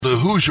The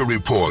Hoosier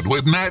Report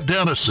with Matt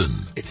Dennison.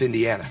 It's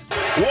Indiana.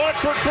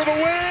 Watford for the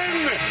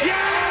win!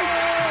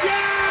 Yes!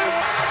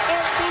 Yes!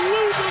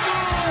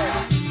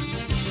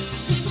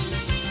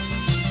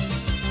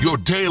 Unbelievable! Your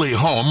daily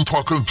home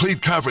for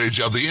complete coverage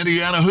of the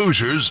Indiana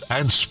Hoosiers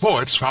and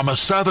sports from a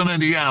Southern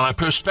Indiana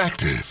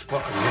perspective.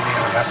 Welcome to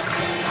Indiana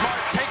basketball.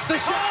 Smart takes the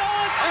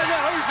shot, and the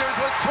Hoosiers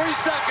with 3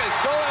 seconds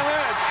go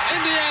ahead.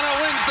 Indiana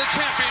wins the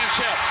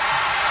championship.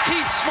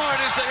 Keith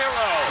Smart is the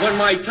hero. When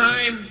my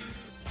time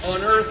on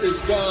earth is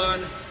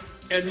gone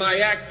and my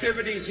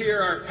activities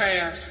here are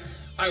past,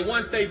 I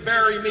want they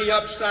bury me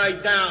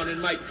upside down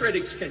and my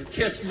critics can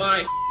kiss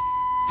my...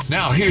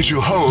 Now here's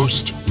your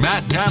host,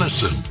 Matt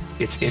Dennison.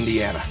 It's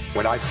Indiana,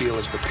 what I feel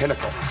is the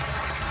pinnacle,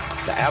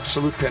 the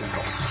absolute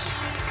pinnacle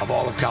of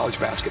all of college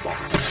basketball.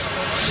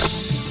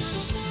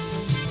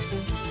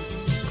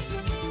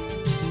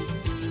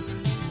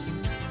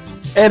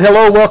 And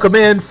hello, welcome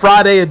in,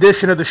 Friday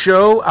edition of the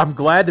show. I'm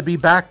glad to be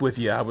back with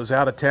you. I was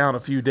out of town a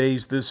few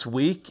days this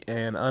week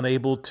and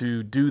unable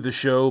to do the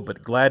show,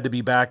 but glad to be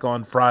back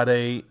on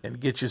Friday and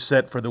get you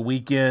set for the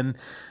weekend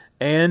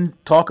and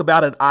talk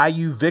about an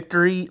IU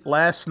victory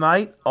last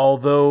night,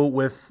 although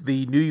with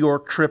the New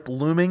York trip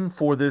looming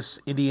for this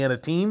Indiana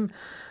team,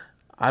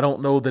 I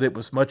don't know that it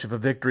was much of a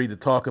victory to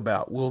talk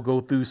about. We'll go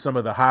through some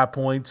of the high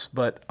points,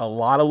 but a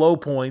lot of low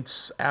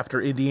points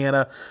after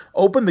Indiana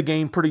opened the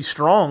game pretty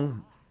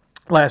strong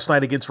last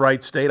night against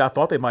Wright State. I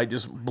thought they might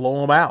just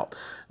blow them out.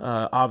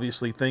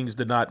 Obviously, things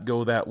did not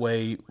go that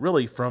way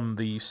really from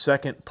the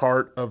second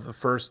part of the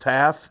first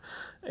half,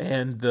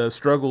 and the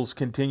struggles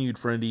continued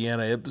for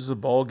Indiana. It was a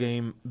ball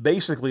game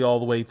basically all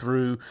the way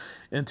through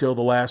until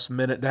the last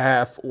minute and a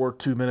half or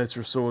 2 minutes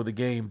or so of the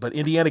game. But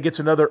Indiana gets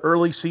another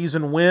early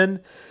season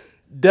win.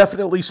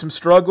 Definitely some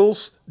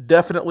struggles,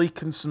 definitely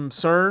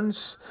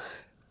concerns.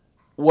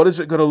 What is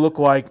it going to look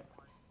like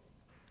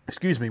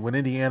when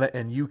Indiana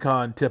and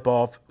UConn tip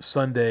off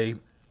Sunday?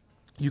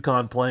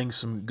 UConn playing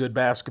some good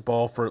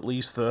basketball for at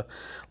least the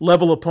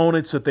level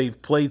opponents that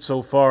they've played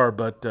so far,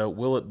 but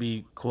will it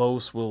be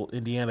close? Will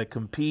Indiana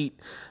compete?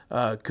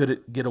 Could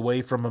it get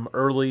away from them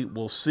early?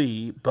 We'll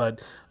see,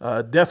 but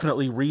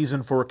definitely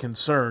reason for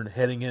concern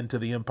heading into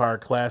the Empire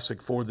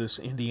Classic for this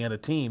Indiana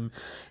team.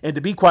 And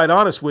to be quite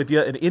honest with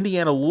you, an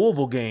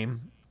Indiana-Louisville game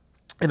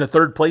in a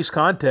third-place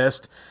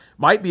contest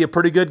might be a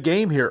pretty good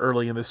game here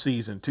early in the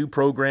season. Two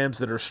programs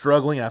that are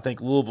struggling. I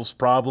think Louisville's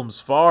problems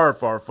far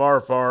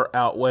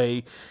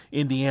outweigh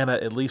Indiana,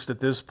 at least at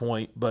this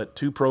point, but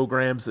two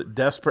programs that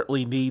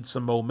desperately need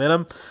some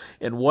momentum.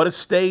 And what a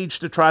stage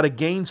to try to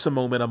gain some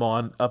momentum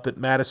on up at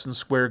Madison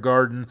Square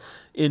Garden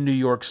in New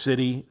York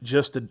City,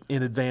 just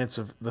in advance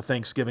of the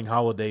Thanksgiving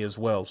holiday as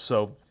well.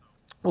 So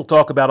we'll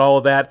talk about all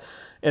of that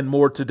and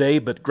more today,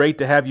 but great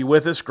to have you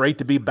with us. Great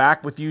to be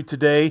back with you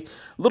today.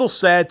 A little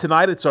sad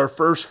tonight. It's our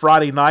first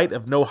Friday night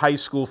of no high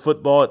school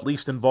football, at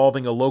least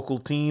involving a local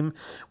team.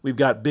 We've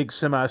got big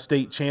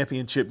semi-state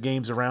championship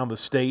games around the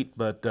state,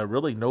 but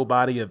really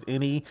nobody of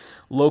any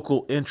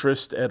local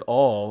interest at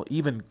all,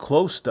 even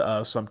close to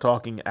us. I'm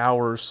talking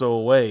hour or so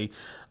away,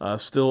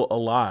 still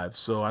alive.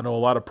 So I know a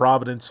lot of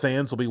Providence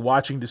fans will be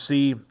watching to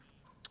see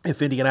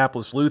if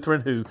Indianapolis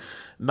Lutheran, who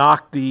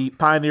knocked the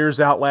Pioneers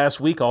out last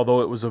week,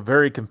 although it was a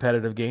very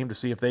competitive game, to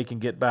see if they can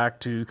get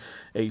back to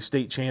a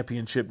state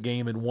championship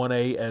game in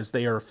 1A as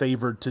they are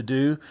favored to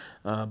do.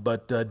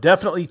 But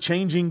definitely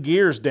changing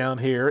gears down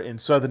here in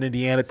Southern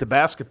Indiana to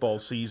basketball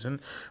season,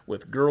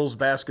 with girls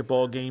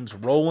basketball games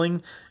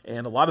rolling.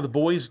 And a lot of the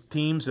boys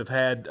teams have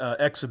had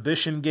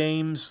exhibition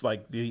games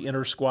like the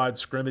inter-squad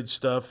scrimmage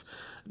stuff.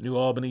 New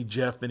Albany,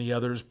 Jeff, many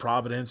others,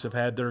 Providence have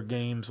had their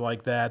games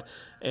like that.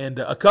 And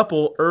a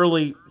couple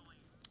early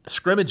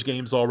scrimmage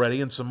games already,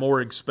 and some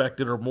more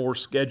expected or more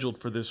scheduled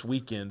for this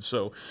weekend.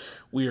 So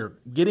we are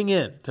getting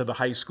into the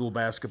high school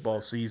basketball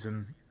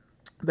season.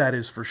 That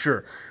is for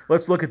sure.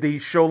 Let's look at the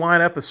show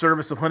lineup, a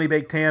service of Honey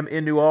Baked Ham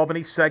in New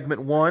Albany,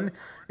 segment 1.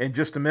 In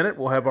just a minute,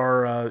 we'll have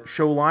our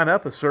show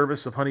lineup, a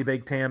service of Honey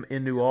Baked Ham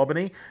in New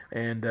Albany,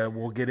 and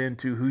we'll get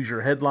into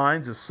Hoosier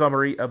headlines, a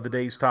summary of the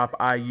day's top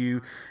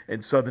IU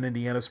and Southern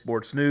Indiana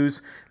sports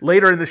news.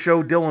 Later in the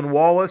show, Dylan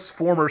Wallace,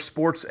 former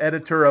sports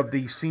editor of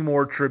the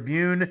Seymour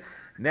Tribune,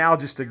 now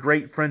just a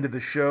great friend of the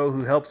show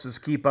who helps us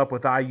keep up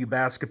with IU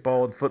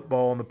basketball and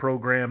football on the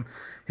program.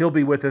 He'll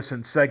be with us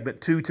in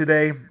segment 2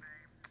 today.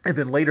 And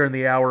then later in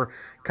the hour,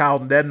 Kyle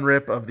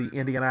Nedenrip of the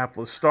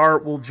Indianapolis Star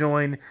will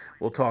join.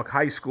 We'll talk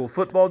high school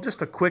football,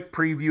 just a quick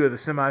preview of the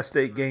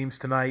semi-state games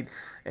tonight,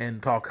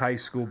 and talk high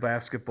school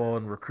basketball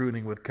and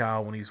recruiting with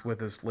Kyle when he's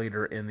with us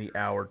later in the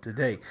hour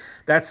today.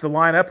 That's the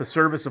lineup, a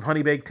service of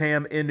Honey Baked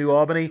Ham in New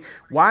Albany.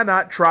 Why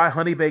not try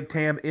Honey Baked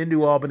Ham in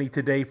New Albany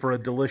today for a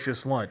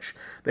delicious lunch?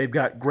 They've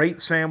got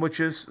great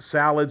sandwiches,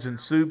 salads, and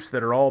soups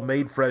that are all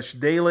made fresh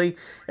daily,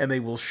 and they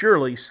will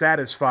surely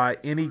satisfy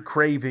any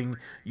craving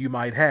you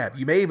might have.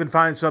 You may even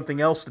find something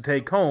else to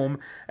take home,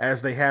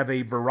 as they have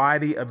a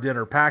variety of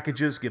dinner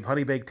packages. Give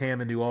Honey Baked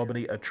Ham in New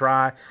Albany a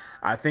try.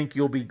 I think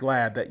you'll be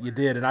glad that you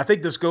did. And I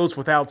think this goes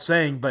without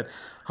saying, but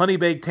Honey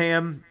Baked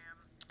Ham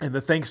and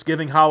the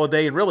Thanksgiving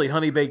holiday, and really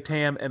Honey Baked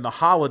Ham and the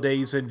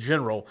holidays in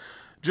general.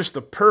 Just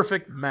the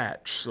perfect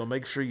match. So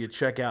make sure you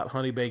check out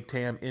Honey Baked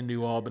Ham in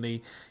New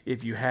Albany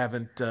if you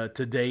haven't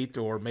to date,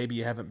 or maybe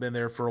you haven't been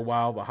there for a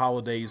while. The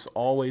holidays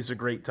always a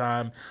great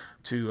time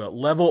to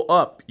level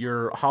up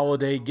your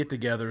holiday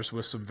get-togethers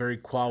with some very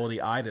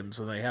quality items,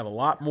 and they have a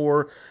lot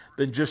more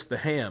than just the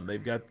ham.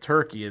 They've got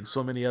turkey and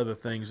so many other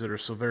things that are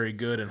so very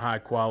good and high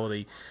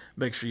quality.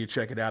 Make sure you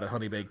check it out at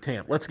Honey Baked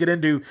Ham. Let's get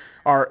into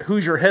our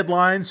Hoosier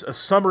headlines, a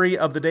summary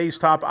of the day's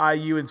top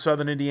IU and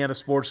Southern Indiana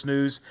sports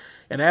news.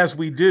 And as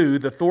we do,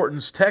 the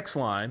Thornton's text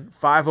line,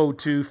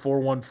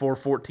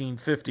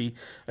 502-414-1450.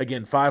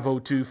 Again,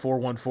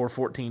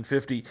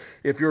 502-414-1450.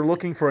 If you're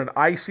looking for an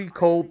icy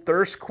cold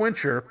thirst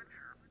quencher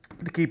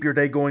to keep your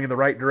day going in the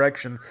right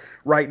direction,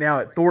 right now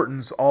at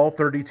Thornton's, all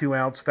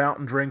 32-ounce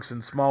fountain drinks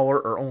and smaller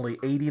are only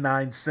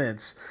 89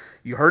 cents.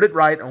 You heard it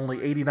right,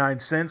 only 89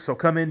 cents. So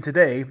come in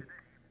today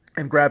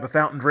and grab a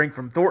fountain drink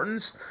from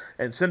Thornton's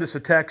and send us a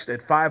text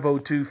at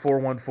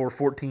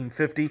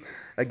 502-414-1450.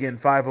 Again,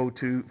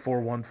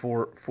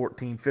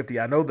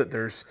 502-414-1450. I know that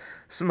there's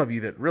some of you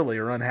that really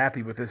are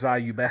unhappy with this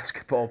IU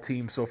basketball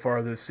team so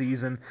far this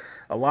season.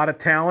 A lot of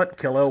talent.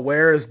 Kel'el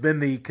Ware has been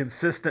the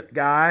consistent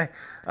guy.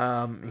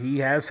 He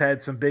has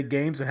had some big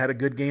games and had a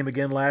good game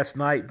again last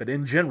night, but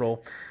in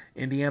general,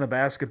 Indiana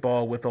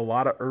basketball with a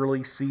lot of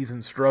early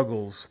season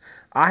struggles.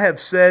 I have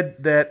said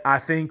that I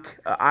think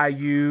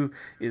IU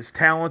is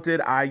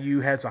talented. IU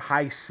has a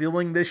high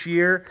ceiling this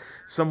year.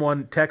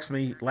 Someone texted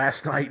me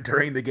last night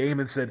during the game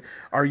and said,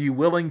 "Are you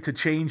willing to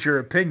change your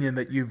opinion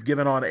that you've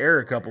given on air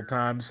a couple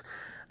times?"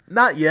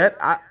 Not yet.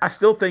 I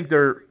still think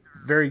they're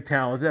very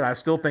talented. I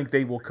still think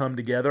they will come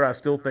together. I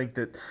still think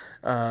that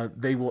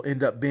they will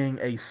end up being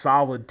a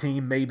solid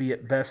team, maybe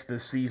at best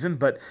this season,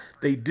 but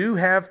they do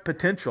have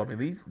potential. I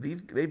mean,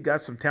 they've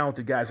got some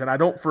talented guys, and I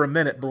don't for a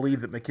minute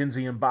believe that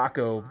Mackenzie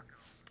Mbako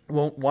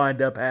won't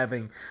wind up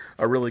having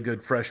a really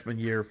good freshman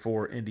year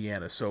for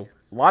Indiana. So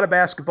a lot of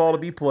basketball to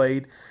be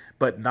played,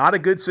 but not a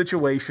good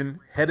situation.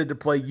 Headed to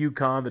play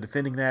UConn, the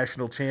defending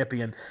national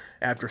champion,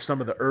 after some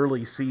of the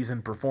early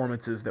season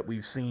performances that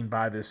we've seen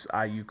by this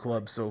IU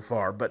club so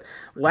far. But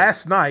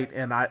last night,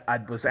 and I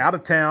was out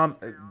of town,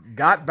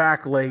 got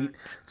back late,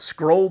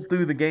 scrolled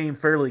through the game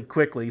fairly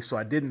quickly, so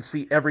I didn't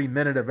see every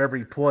minute of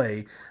every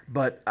play.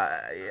 But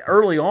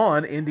early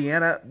on,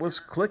 Indiana was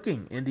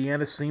clicking.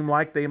 Indiana seemed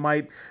like they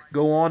might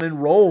go on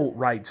and roll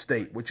Wright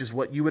State, which is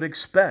what you would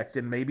expect,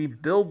 and maybe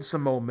build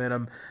some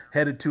momentum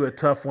headed to a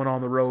tough one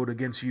on the road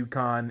against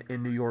UConn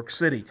in New York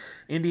City.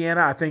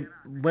 Indiana, I think,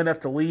 went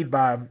up to lead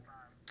by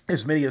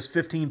as many as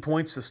 15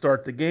 points to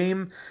start the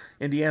game.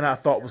 Indiana, I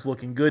thought, was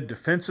looking good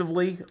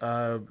defensively,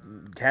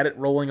 had it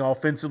rolling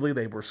offensively.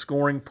 They were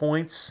scoring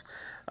points,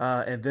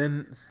 and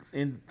then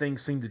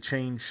things seemed to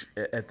change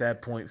at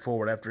that point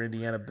forward after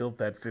Indiana built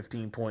that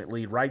 15-point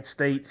lead. Wright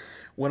State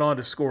went on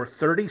to score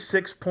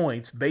 36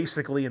 points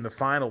basically in the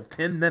final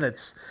 10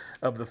 minutes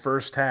of the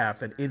first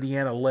half, and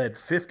Indiana led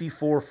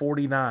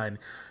 54-49.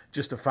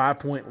 Just a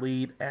 5-point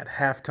lead at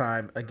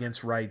halftime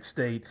against Wright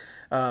State.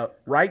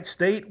 Wright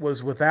State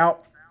was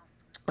without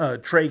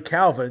Trey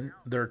Calvin,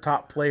 their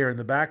top player in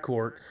the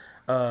backcourt.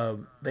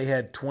 They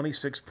had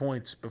 26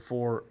 points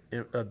before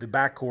the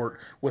backcourt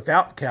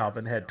without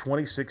Calvin had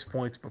 26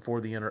 points before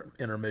the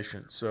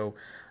intermission. So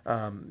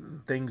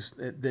things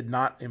did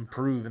not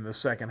improve in the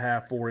second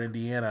half for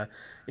Indiana.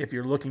 If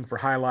you're looking for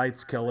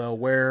highlights, Kel'el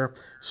Ware,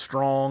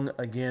 strong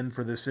again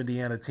for this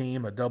Indiana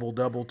team, a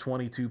double-double,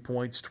 22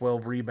 points,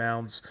 12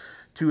 rebounds,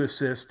 2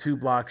 assists, 2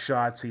 block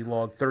shots. He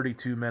logged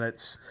 32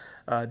 minutes.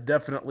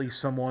 Definitely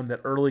someone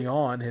that early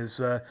on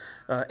has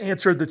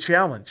answered the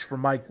challenge from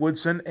Mike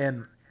Woodson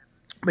and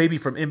maybe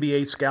from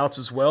NBA scouts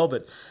as well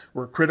that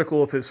were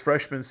critical of his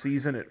freshman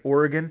season at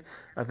Oregon.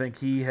 I think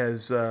he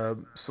has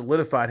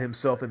solidified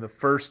himself in the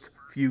first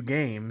few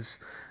games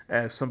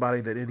as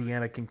somebody that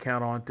Indiana can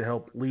count on to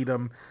help lead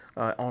them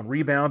on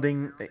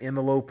rebounding in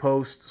the low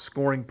post,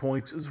 scoring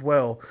points as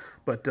well.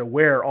 But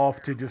Ware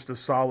off to just a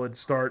solid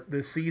start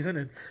this season.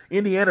 And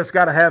Indiana's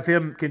got to have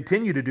him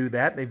continue to do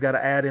that. They've got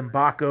to add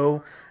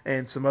Mbako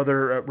and some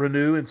other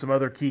Renew and some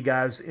other key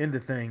guys into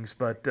things.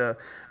 But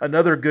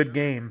another good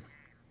game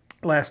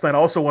last night. I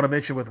also want to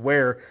mention with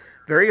Ware,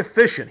 very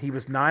efficient. He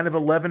was 9 of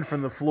 11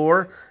 from the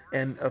floor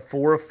and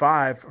 4 of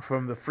 5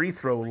 from the free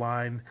throw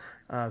line.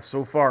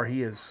 So far,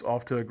 he is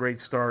off to a great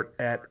start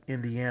at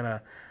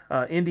Indiana.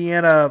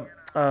 Indiana,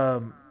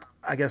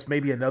 I guess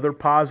maybe another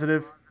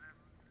positive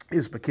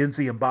is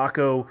Mackenzie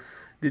Mbako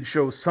did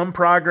show some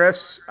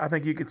progress, I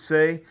think you could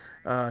say.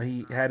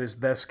 He had his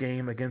best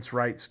game against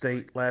Wright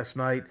State last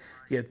night.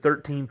 He had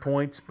 13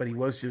 points, but he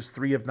was just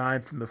 3 of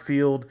 9 from the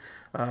field.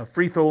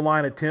 Free throw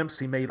line attempts,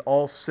 he made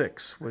all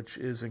 6, which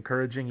is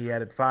encouraging. He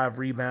added 5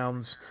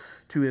 rebounds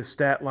to his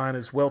stat line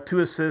as well.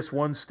 2 assists,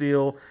 1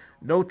 steal,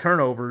 no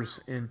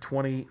turnovers in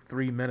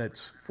 23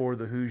 minutes for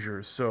the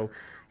Hoosiers. So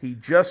he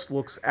just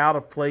looks out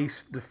of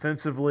place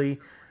defensively.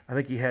 I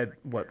think he had,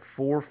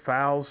 4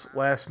 fouls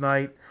last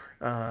night.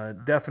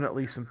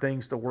 Definitely some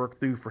things to work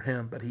through for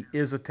him, but he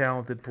is a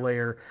talented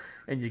player,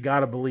 and you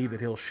got to believe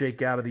that he'll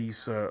shake out of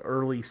these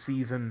early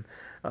season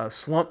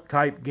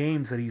slump-type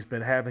games that he's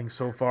been having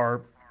so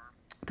far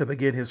to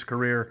begin his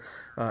career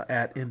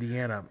at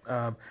Indiana.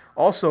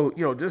 Also,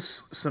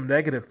 just some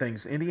negative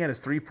things. Indiana's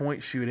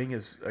three-point shooting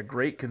is a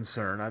great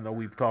concern. I know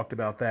we've talked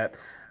about that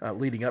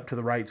leading up to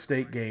the Wright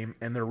State game,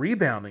 and their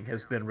rebounding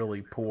has been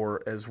really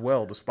poor as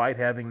well, despite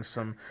having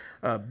some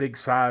big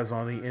size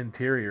on the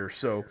interior.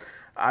 So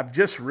I'm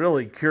just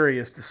really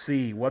curious to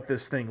see what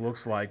this thing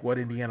looks like, what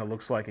Indiana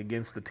looks like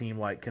against a team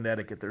like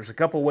Connecticut. There's a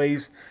couple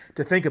ways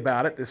to think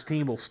about it. This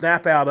team will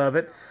snap out of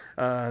it.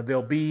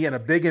 They'll be in a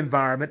big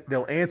environment.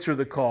 They'll answer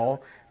the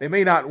call. They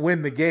may not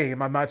win the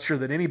game. I'm not sure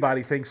that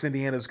anybody thinks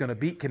Indiana is going to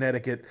beat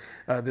Connecticut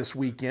this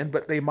weekend,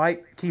 but they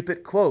might keep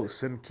it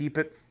close and keep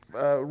it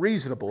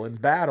reasonable and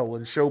battle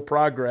and show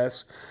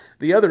progress.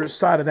 The other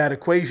side of that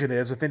equation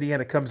is if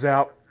Indiana comes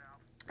out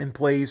and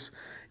plays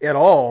at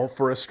all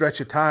for a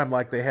stretch of time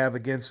like they have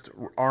against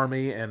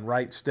Army and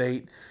Wright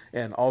State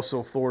and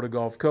also Florida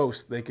Gulf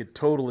Coast, they could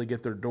totally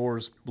get their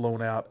doors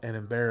blown out and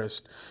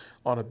embarrassed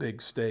on a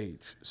big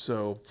stage.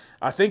 So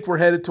I think we're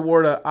headed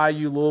toward a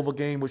IU-Louisville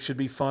game, which should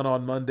be fun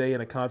on Monday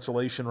in a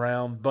consolation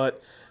round,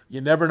 but you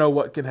never know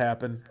what can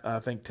happen. I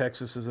think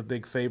Texas is a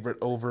big favorite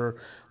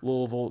over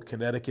Louisville.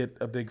 Connecticut,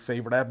 a big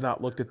favorite. I have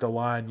not looked at the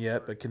line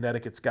yet, but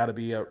Connecticut's got to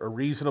be a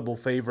reasonable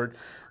favorite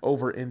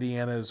over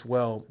Indiana as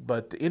well.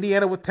 But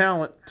Indiana with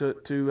talent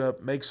to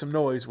make some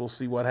noise. We'll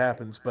see what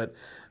happens. But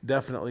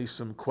definitely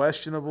some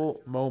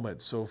questionable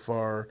moments so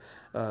far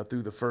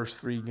through the first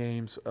three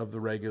games of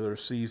the regular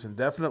season.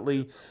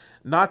 Definitely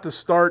not the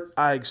start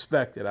I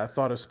expected. I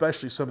thought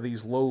especially some of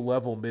these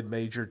low-level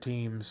mid-major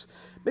teams,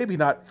 maybe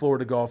not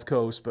Florida Gulf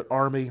Coast, but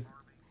Army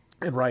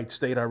and Wright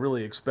State, I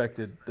really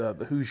expected the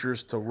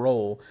Hoosiers to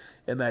roll,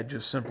 and that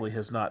just simply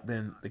has not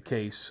been the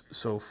case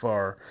so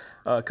far.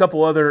 A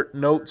couple other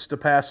notes to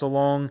pass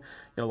along.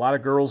 A lot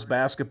of girls'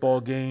 basketball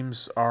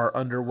games are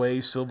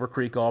underway. Silver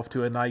Creek off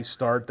to a nice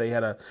start. They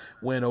had a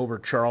win over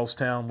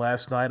Charlestown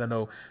last night. I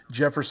know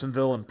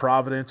Jeffersonville and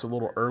Providence a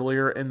little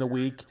earlier in the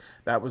week.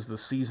 That was the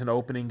season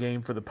opening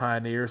game for the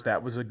Pioneers.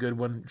 That was a good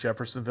one.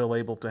 Jeffersonville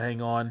able to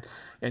hang on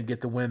and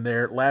get the win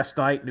there. Last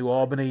night, New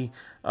Albany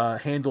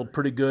handled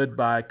pretty good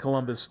by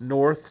Columbus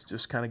North,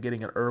 just kind of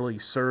getting an early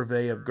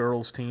survey of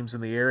girls' teams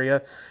in the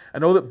area. I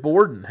know that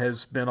Borden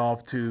has been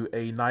off to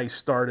a nice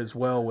start as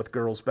well with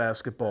girls'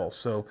 basketball.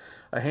 So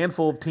a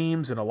handful of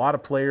teams and a lot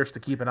of players to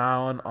keep an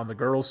eye on the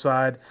girls'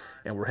 side,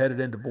 and we're headed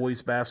into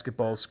boys'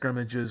 basketball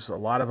scrimmages. A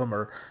lot of them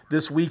are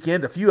this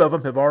weekend. A few of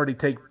them have already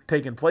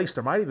taken place.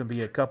 There might even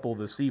be a couple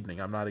this evening.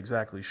 I'm not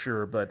exactly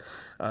sure, but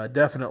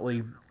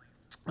definitely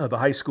the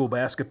high school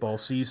basketball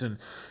season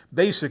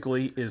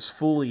basically is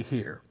fully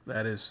here.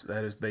 That is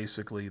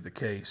basically the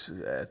case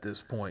at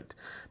this point.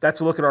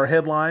 That's a look at our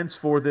headlines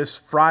for this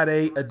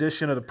Friday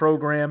edition of the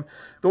program.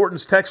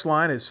 Thornton's text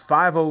line is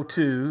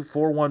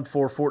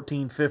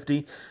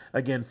 502-414-1450.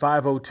 Again,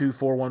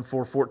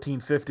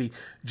 502-414-1450.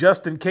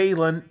 Justin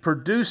Kalen,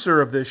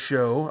 producer of this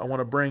show. I want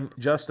to bring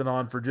Justin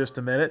on for just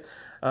a minute.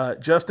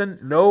 Justin,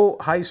 no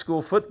high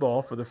school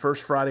football for the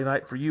first Friday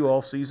night for you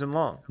all season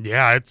long.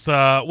 Yeah, it's,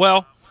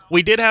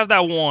 we did have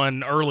that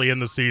one early in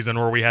the season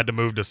where we had to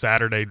move to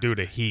Saturday due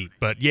to heat.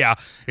 But, yeah,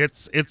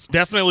 it's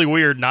definitely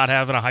weird not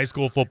having a high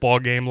school football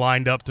game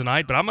lined up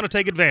tonight. But I'm going to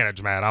take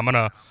advantage, man. I'm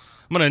going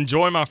to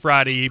enjoy my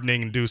Friday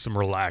evening and do some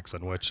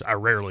relaxing, which I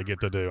rarely get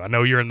to do. I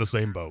know you're in the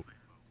same boat.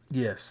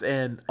 Yes,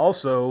 and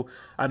also,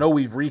 I know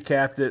we've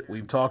recapped it,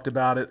 we've talked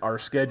about it, our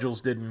schedules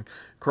didn't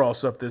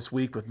cross up this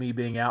week with me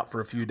being out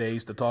for a few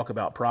days to talk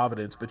about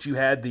Providence, but you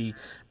had the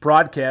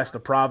broadcast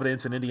of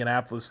Providence and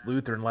Indianapolis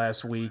Lutheran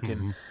last week,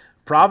 and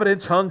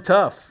Providence hung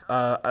tough.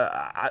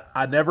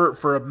 I never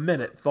for a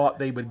minute thought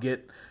they would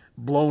get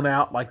blown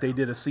out like they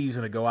did a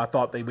season ago. I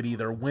thought they would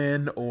either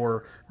win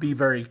or be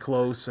very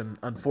close, and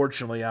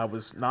unfortunately I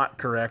was not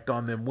correct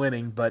on them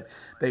winning, but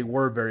they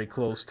were very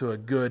close to a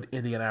good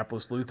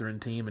Indianapolis Lutheran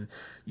team, and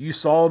you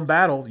saw them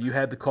battle. You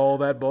had the call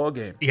of that ball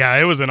game. Yeah,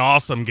 it was an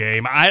awesome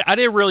game. I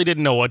really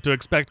didn't know what to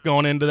expect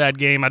going into that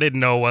game. I didn't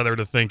know whether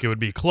to think it would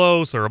be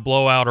close or a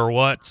blowout or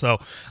what, so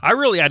I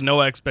really had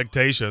no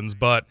expectations,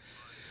 but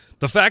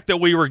the fact that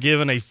we were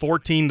given a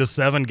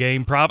 14-7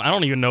 game, I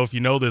don't even know if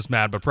you know this,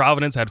 Matt, but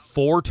Providence had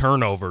 4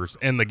 turnovers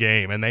in the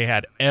game, and they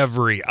had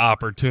every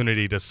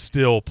opportunity to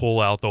still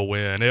pull out the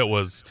win. It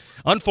was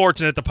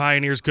unfortunate the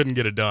Pioneers couldn't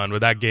get it done,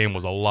 but that game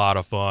was a lot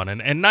of fun.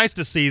 And nice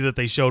to see that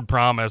they showed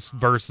promise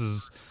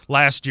versus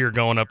last year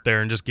going up there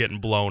and just getting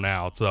blown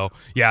out. So,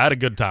 yeah, I had a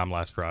good time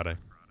last Friday.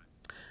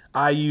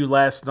 IU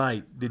last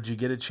night, did you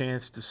get a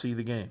chance to see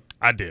the game?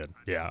 I did,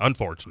 yeah,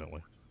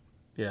 unfortunately.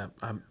 Yeah,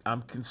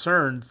 I'm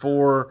concerned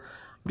for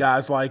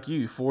guys like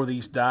you, for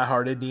these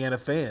diehard Indiana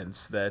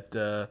fans,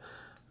 that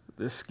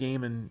this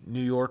game in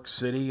New York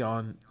City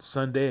on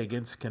Sunday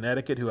against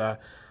Connecticut, who I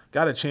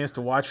got a chance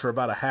to watch for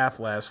about a half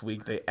last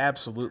week, they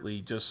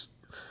absolutely just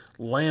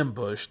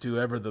ambushed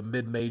whoever the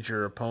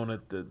mid-major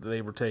opponent that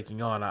they were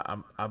taking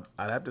on.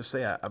 I'd have to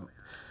say I'm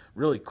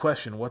really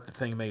question what the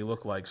thing may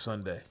look like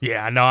Sunday.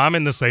 Yeah, no, I'm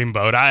in the same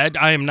boat.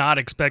 I am not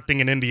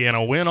expecting an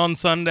Indiana win on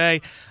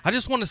Sunday. I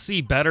just want to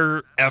see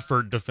better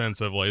effort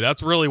defensively.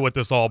 That's really what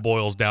this all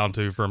boils down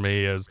to for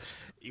me. Is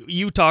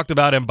you talked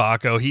about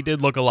Mbako. He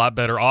did look a lot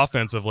better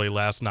offensively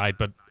last night,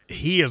 but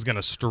he is going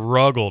to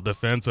struggle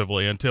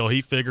defensively until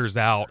he figures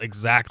out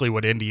exactly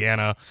what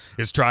Indiana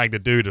is trying to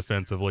do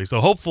defensively.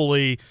 So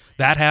hopefully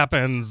that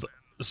happens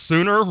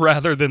sooner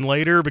rather than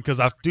later, because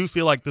I do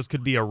feel like this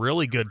could be a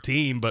really good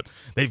team, but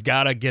they've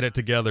got to get it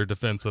together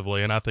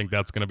defensively, and I think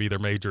that's going to be their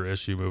major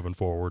issue moving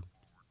forward.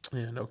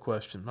 Yeah, no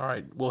question. All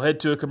right, we'll head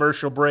to a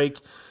commercial break.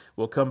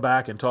 We'll come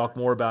back and talk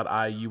more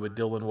about IU with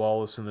Dylan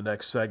Wallace in the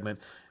next segment.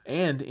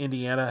 And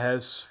Indiana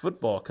has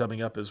football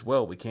coming up as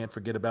well. We can't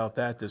forget about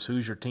that. This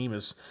Hoosier team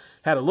has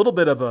had a little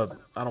bit of a,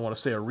 I don't want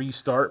to say a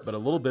restart, but a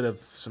little bit of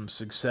some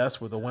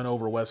success with a win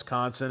over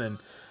Wisconsin and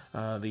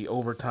the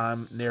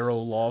overtime narrow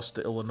loss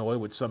to Illinois,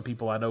 which some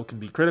people I know can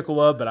be critical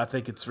of, but I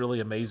think it's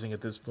really amazing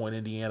at this point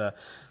Indiana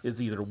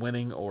is either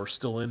winning or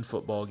still in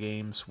football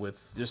games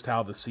with just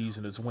how the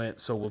season has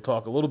went. So we'll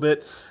talk a little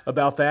bit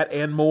about that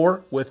and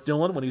more with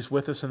Dylan when he's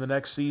with us in the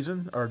next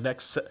season, or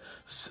next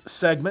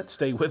segment.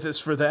 Stay with us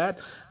for that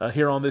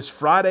here on this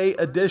Friday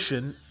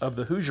edition of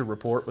the Hoosier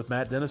Report with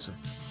Matt Dennison.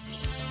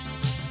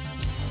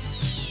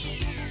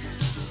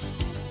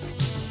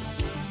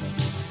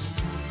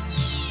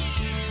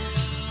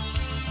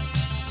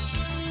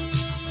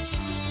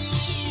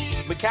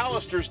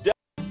 McAllister's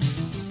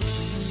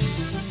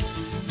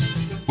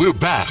We're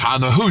back on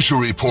the Hoosier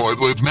Report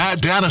with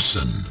Matt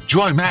Dennison.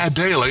 Join Matt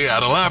daily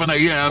at 11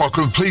 a.m. for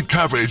complete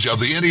coverage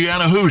of the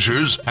Indiana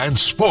Hoosiers and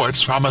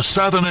sports from a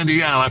Southern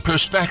Indiana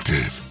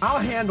perspective. I'll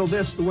handle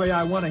this the way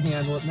I want to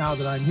handle it now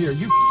that I'm here.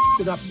 You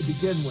it up to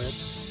begin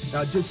with.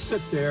 Now just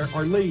sit there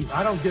or leave.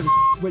 I don't give a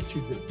what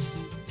you do.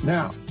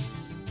 Now,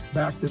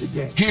 back to the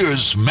game.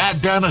 Here's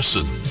Matt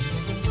Dennison.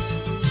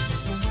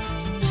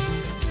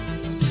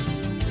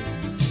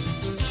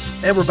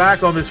 And we're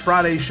back on this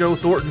Friday show.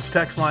 Thornton's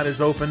text line is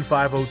open,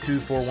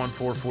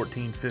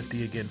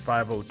 502-414-1450. Again,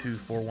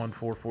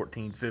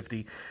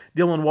 502-414-1450.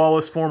 Dylan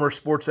Wallace, former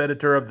sports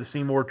editor of the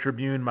Seymour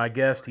Tribune, my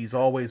guest. He's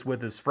always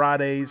with us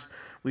Fridays.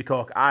 We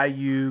talk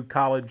IU,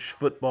 college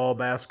football,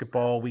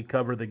 basketball. We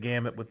cover the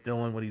gamut with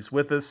Dylan when he's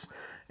with us.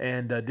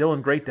 And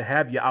Dylan, great to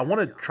have you. I want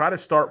to try to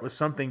start with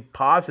something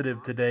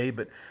positive today,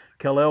 but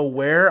Kel'el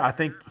Ware, I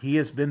think he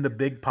has been the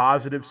big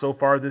positive so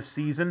far this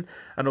season.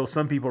 I know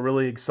some people are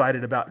really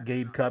excited about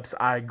Gabe Cupps.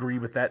 I agree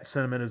with that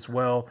sentiment as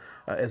well,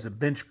 as a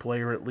bench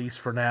player, at least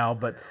for now.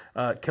 But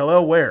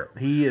Kel'el Ware,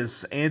 he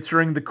is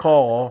answering the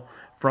call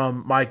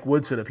from Mike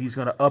Woodson if he's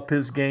going to up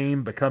his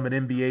game, become an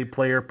NBA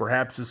player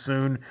perhaps as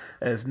soon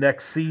as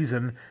next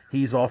season.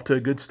 He's off to a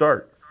good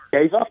start.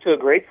 Yeah, he's off to a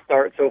great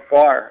start so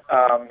far.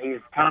 He's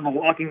kind of a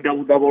walking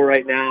double-double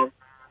right now.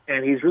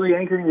 And he's really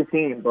anchoring the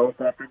team, both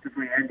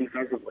offensively and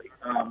defensively.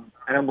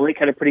 I know Malik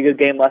had a pretty good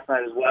game last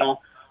night as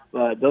well,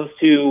 but those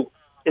two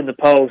in the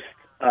post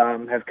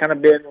have kind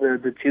of been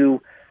the two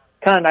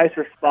kind of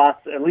nicer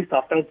spots, at least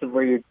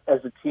offensively,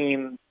 as the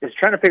team is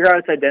trying to figure out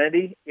its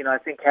identity. You know, I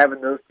think having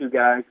those two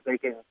guys they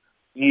can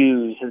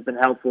use has been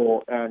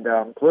helpful, and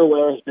Kel'el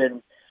Ware has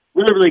been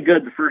really, really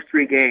good the first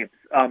three games.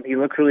 He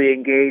looks really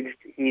engaged.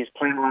 He's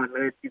playing a lot of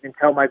minutes. You can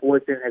tell Mike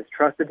Woodson has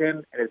trusted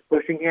him and is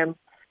pushing him.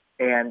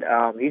 And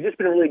he's just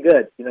been really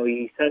good. You know,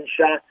 he sends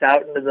shots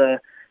out into the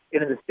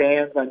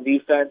stands on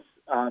defense.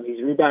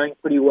 He's rebounding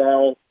pretty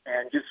well,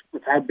 and just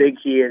with how big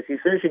he is, he's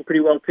finishing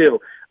pretty well too.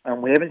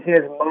 We haven't seen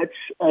as much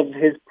of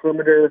his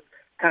perimeter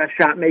kind of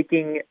shot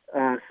making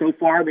so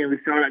far. I mean, we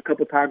saw it a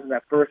couple times in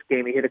that first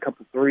game. He hit a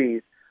couple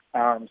threes.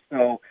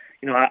 So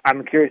you know,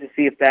 I'm curious to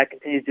see if that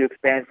continues to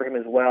expand for him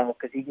as well,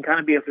 because he can kind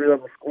of be a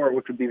three-level scorer,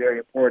 which would be very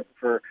important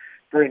for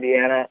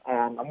Indiana.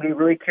 I'm going to be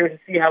really curious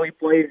to see how he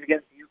plays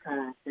against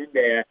UConn on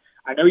Sunday.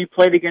 I know he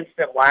played against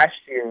them last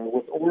year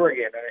with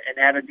Oregon and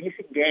had a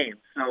decent game.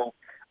 So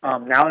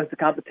now as the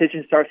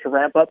competition starts to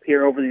ramp up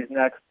here over these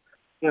next,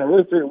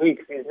 really 3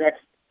 weeks, these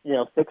next,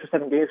 6 or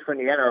 7 days for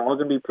Indiana are all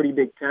going to be pretty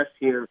big tests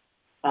here.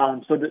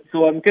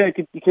 So I'm going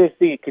to be curious to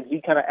see, can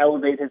he kind of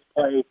elevate his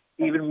play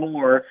even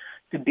more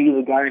to be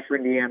the guy for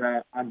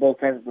Indiana on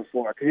both ends of the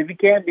floor? Because if he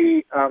can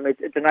be,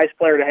 it's a nice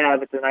player to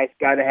have, it's a nice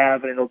guy to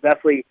have, and it'll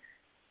definitely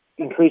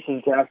increase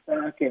his draft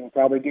stock and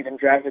probably get him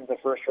drafted in the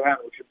first round,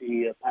 which would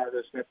be a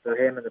positive step for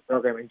him and the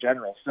program in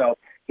general. So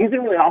he's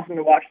been really awesome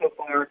to watch so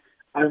far.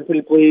 I'm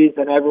pretty pleased,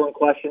 and everyone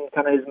questioned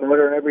kind of his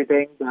motor and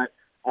everything, but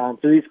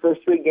through these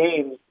first 3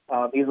 games,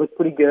 he's looked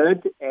pretty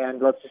good,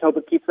 and let's just hope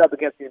it keeps up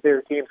against these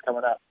bigger teams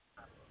coming up.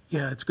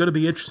 Yeah, it's going to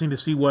be interesting to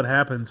see what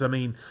happens. I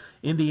mean,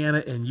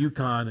 Indiana and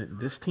UConn,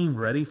 this team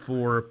ready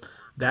for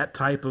that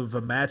type of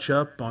a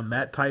matchup on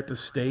that type of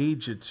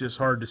stage? It's just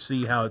hard to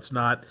see how it's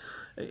not,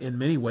 in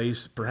many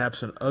ways,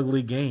 perhaps an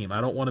ugly game.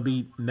 I don't want to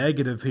be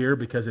negative here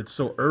because it's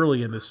so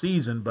early in the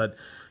season, but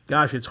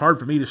gosh, it's hard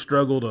for me to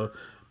struggle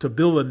to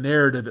build a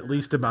narrative, at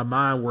least in my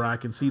mind, where I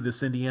can see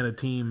this Indiana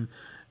team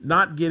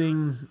not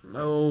getting,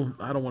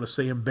 I don't want to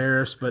say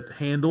embarrassed, but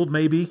handled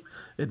maybe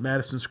at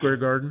Madison Square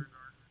Garden?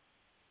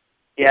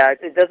 Yeah,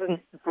 it doesn't.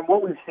 From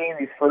what we've seen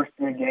these first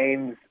three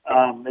games,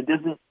 it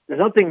doesn't. There's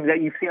nothing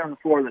that you see on the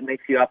floor that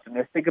makes you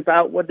optimistic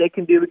about what they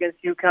can do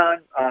against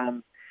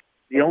UConn.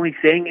 The only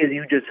thing is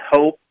you just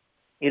hope.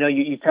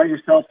 You tell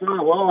yourself,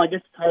 oh, well, I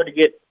guess it's hard to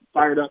get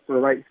fired up for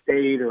Wright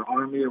State or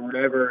Army or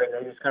whatever, and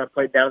they just kind of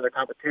play down their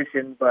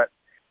competition. But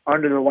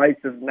under the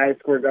lights of Madison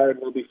Square Garden,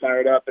 they'll be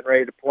fired up and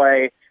ready to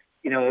play.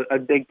 A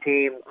big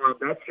team.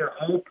 That's your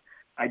hope.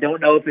 I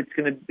don't know if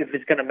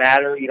it's gonna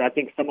matter. I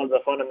think some of the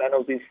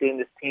fundamentals we've seen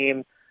this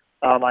team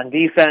on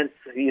defense.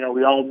 We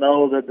all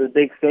know that the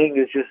big thing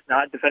is just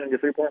not defending the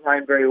 3-point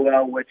line very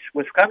well, which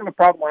was kind of a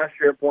problem last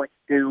year at points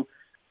too.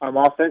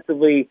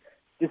 Offensively,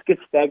 just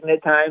gets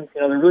stagnant at times.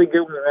 They're really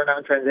good when they run out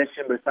in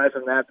transition, but aside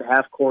from that, the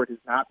half court has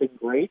not been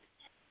great.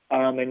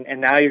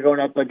 And now you're going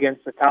up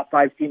against the top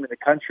 5 team in the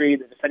country,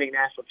 the defending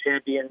national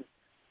champions.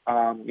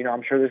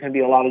 I'm sure there's going to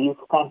be a lot of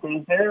youthful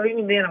confidence there. Even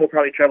Indiana will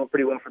probably travel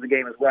pretty well for the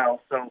game as well.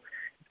 So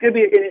it's going to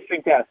be an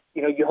interesting test.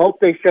 You hope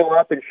they show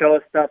up and show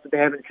us stuff that they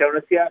haven't shown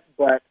us yet.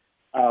 But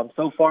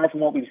so far from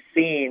what we've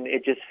seen,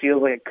 it just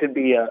feels like it could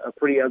be a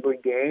pretty ugly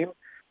game.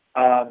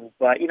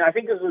 But I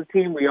think this was a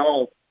team we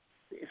all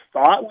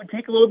thought would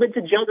take a little bit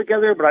to gel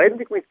together, but I didn't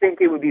think we'd think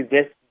it would be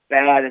this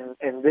bad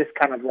and this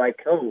kind of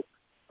like, oh,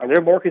 are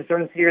there more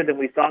concerns here than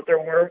we thought there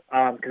were?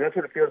 Because that's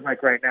what it feels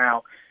like right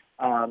now.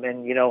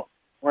 And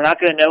we're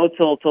not going to know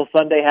till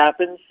Sunday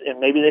happens,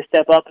 and maybe they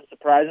step up and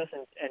surprise us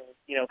and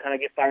kind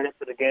of get fired up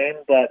for the game.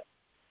 But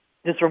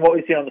just from what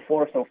we see on the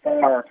floor so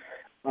far,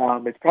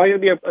 it's probably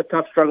going to be a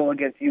tough struggle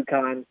against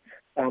UConn.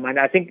 And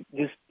I think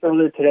just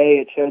earlier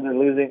today it showed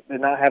they're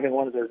not having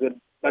one of their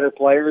better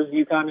players.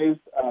 UConn is.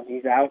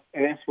 He's out, I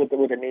guess, with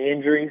a knee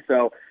injury.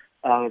 So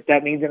if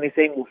that means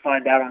anything, we'll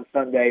find out on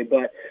Sunday.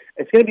 But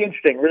it's going to be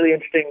interesting, really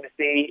interesting to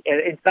see. And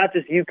it's not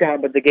just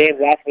UConn, but the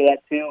games after that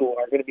too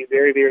are going to be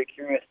very, very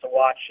curious to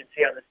watch and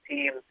see how this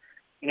team,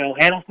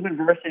 handle some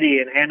adversity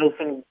and handle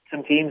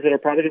some teams that are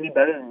probably going to be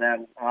better than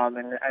them.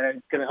 And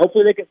it's going to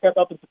hopefully they can step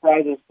up and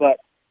surprise us. But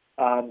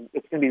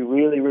it's going to be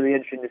really, really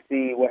interesting to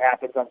see what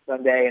happens on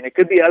Sunday. And it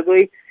could be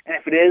ugly. And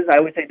if it is, I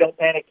would say don't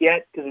panic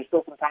yet because there's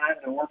still some time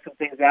to work some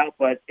things out.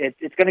 But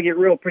it's going to get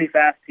real pretty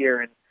fast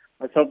here. And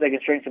let's hope they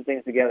can string some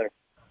things together.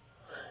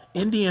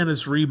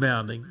 Indiana's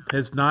rebounding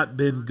has not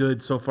been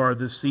good so far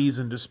this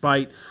season,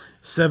 despite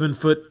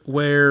 7-foot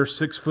Ware,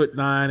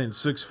 6'9", and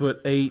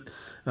 6'8".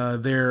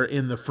 There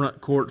in the front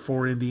court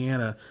for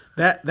Indiana.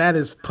 That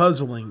is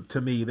puzzling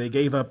to me. They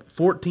gave up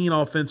 14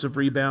 offensive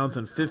rebounds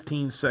and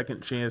 15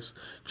 second chance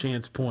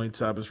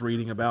points. I was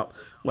reading about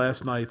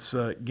last night's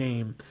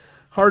game.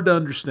 Hard to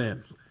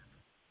understand.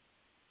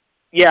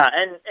 Yeah,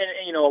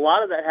 and a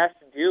lot of that has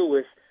to do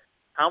with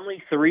how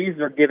many threes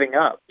they're giving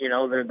up.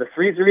 The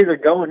threes are either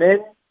going in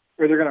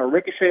or they're going to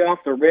ricochet off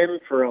the rim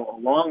for a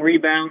long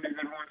rebound, as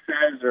everyone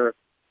says, or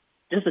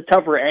just a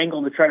tougher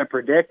angle to try to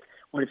predict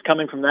when it's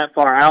coming from that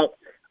far out.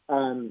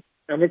 And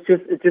it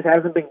just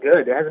hasn't been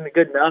good. It hasn't been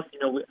good enough.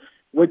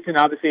 Woodson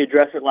obviously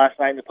addressed it last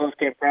night in the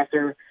post-game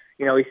presser.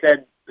 He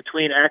said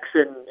between X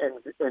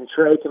and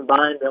Trey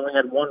combined, they only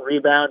had one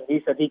rebound.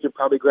 He said he could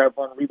probably grab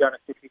one rebound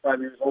at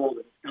 65 years old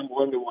and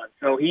stumble into one.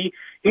 So he's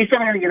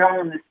trying to get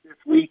on this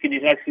week and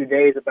these next few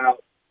days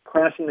about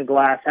crashing the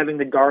glass, having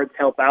the guards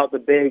help out the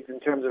bigs in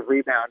terms of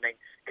rebounding,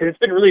 because it's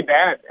been really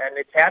bad, and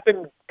it's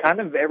happened kind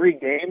of every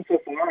game so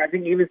far. I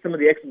think even some of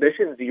the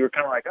exhibitions, you were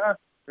kind of like, they're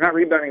not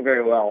rebounding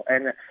very well,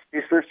 and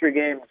these first three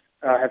games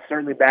have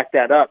certainly backed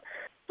that up.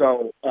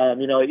 So,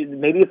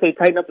 maybe if they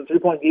tighten up the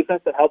three-point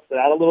defense, that helps it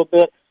out a little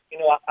bit.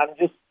 I'm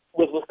just,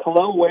 with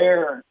Khalil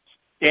Ware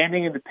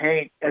standing in the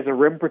paint as a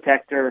rim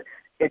protector,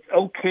 it's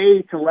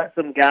okay to let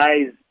some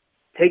guys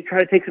try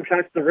to take some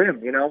shots at the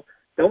rim,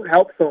 Don't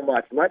help so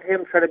much. Let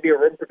him try to be a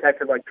rim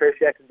protector like Trace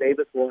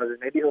Jackson-Davis was, and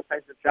maybe he'll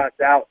take some shots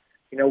out.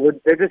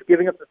 They're just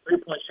giving up the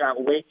three-point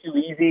shot way too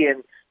easy,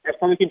 and that's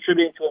probably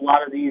contributing to a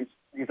lot of these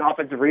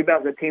offensive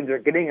rebounds that teams are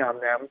getting on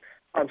them.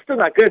 Still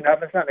not good enough.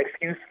 It's not an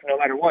excuse no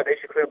matter what. They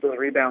should clear up those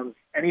rebounds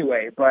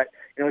anyway. But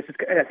I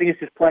think it's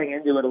just playing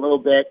into it a little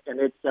bit, and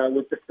it's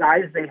with the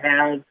size they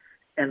have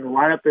and the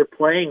lineup they're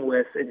playing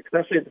with, and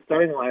especially at the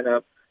starting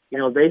lineup.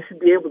 They should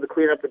be able to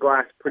clean up the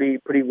glass pretty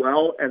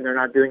well, and they're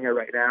not doing it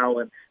right now.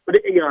 But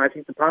I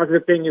think the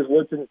positive thing is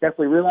Woodson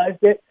definitely realized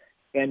it,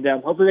 and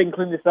hopefully they can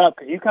clean this up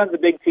because UConn's a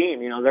big team.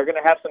 They're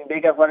going to have some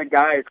big athletic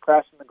guys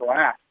crashing the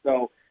glass,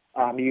 so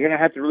you're going to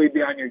have to really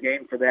be on your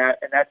game for that.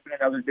 And that's been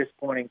another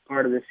disappointing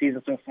part of the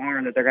season so far,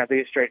 and that they're going to have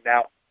to get straightened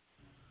out.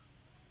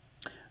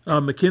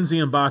 Mackenzie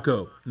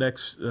Mbako,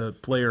 next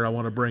player I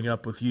want to bring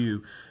up with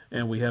you,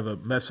 and we have a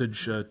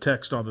message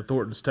text on the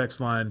Thornton's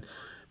text line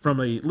from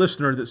a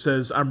listener that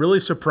says, I'm really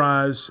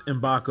surprised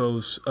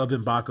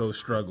Mbako's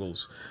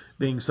struggles.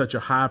 Being such a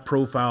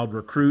high-profile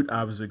recruit,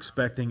 I was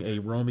expecting a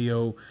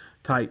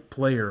Romeo-type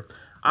player.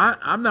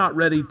 I'm not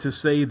ready to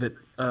say that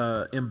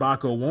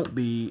Mbako won't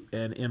be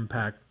an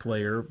impact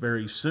player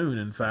very soon.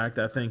 In fact,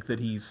 I think that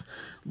he's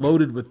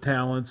loaded with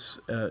talents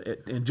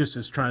and just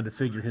is trying to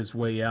figure his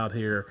way out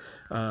here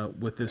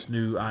with this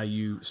new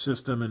IU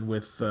system and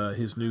with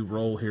his new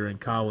role here in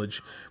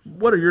college.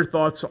 What are your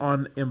thoughts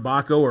on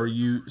Mbako? Are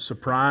you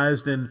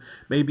surprised in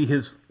maybe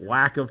his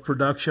lack of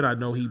production? I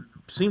know he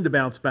seemed to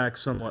bounce back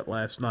somewhat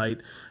last night,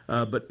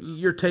 but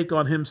your take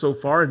on him so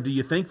far, and do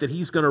you think that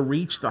he's going to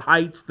reach the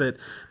heights that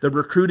the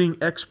recruiting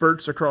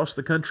experts across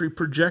the country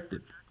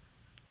projected?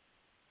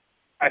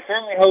 I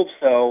certainly hope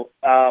so.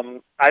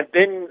 I've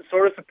been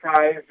sort of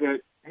surprised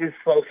at his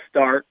slow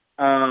start.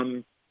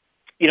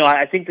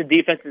 I think the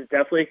defense is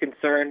definitely a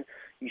concern.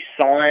 You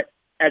saw it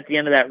at the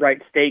end of that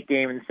Wright State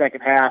game in the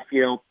second half.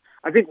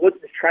 I think Woods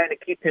is trying to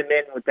keep him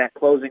in with that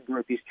closing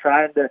group. He's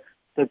trying to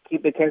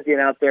keep McKenzie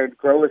out there and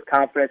grow his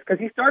confidence because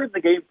he started the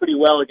game pretty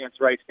well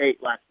against Wright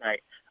State last night.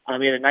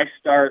 He had a nice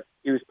start.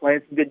 He was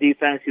playing some good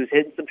defense. He was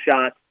hitting some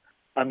shots.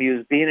 He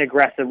was being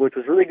aggressive, which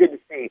was really good to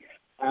see.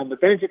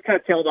 But then it just kind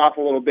of tailed off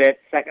a little bit.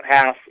 Second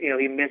half, he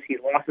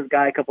lost his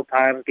guy a couple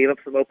times, gave up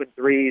some open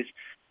threes.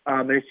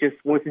 And it's just,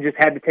 Woodson just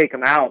had to take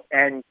him out.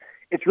 And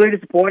it's really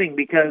disappointing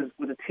because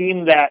with a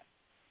team that,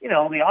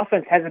 the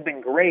offense hasn't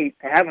been great,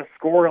 to have a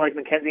scorer like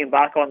Mackenzie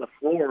Mbako on the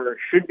floor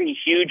should be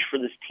huge for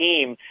this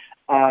team.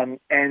 And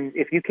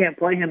if you can't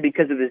play him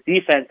because of his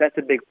defense, that's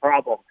a big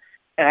problem.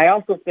 And I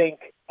also think,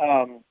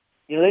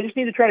 they just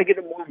need to try to get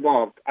him more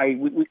involved.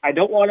 I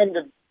don't want him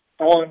to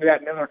fall into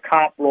that Miller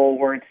Kopp role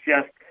where it's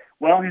just,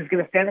 he's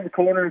going to stand in the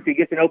corner. If he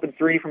gets an open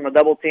three from a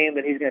double team,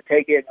 then he's going to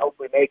take it and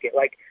hopefully make it.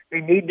 Like, they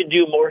need to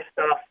do more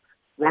stuff,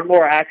 run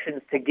more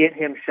actions to get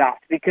him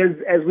shots. Because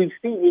as we've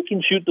seen, he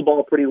can shoot the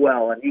ball pretty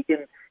well, and he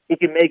can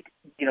make,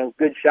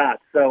 good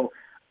shots. So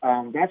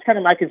that's kind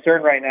of my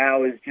concern right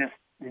now is just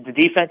the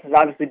defense is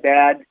obviously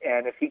bad,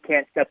 and if he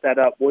can't step that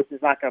up, Woods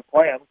is not going to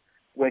play him,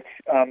 which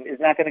is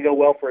not going to go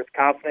well for his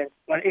confidence.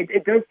 But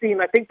it does seem,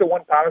 I think the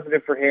one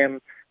positive for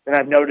him that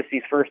I've noticed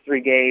these first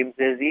three games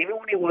is even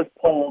when he was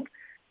pulled,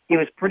 he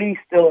was pretty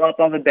still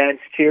up on the bench,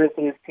 cheers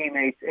to his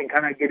teammates, and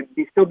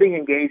he's still being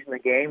engaged in the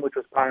game, which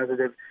was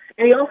positive.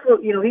 And he also,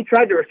 he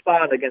tried to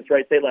respond against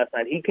Wright State last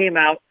night. He came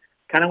out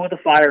kind of with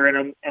a fire in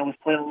him and was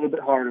playing a little bit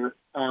harder.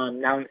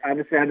 Now,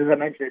 obviously, as I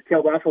mentioned, it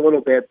tailed off a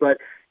little bit, but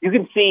you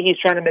can see he's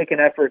trying to make an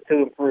effort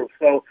to improve.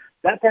 So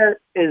that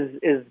part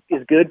is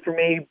good for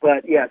me.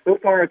 But, yeah, so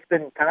far it's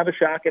been kind of a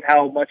shock at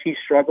how much he's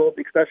struggled,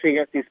 especially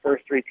against these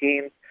first three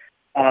teams.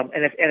 And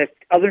if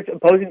other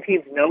opposing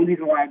teams know he's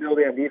a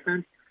liability on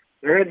defense,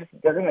 they're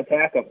going to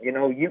attack him.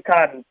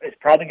 UConn has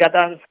probably got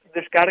down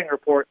their scouting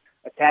report,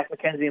 attack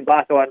Mackenzie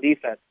Mbako on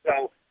defense.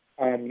 So,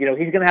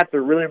 he's going to have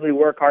to really, really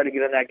work hard to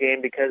get in that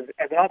game because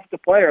as an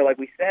offensive player, like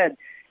we said,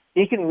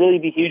 he can really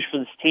be huge for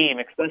this team,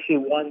 especially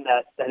one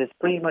that has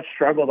pretty much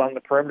struggled on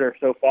the perimeter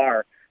so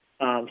far.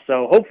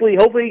 So hopefully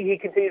he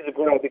continues to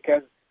grow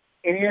because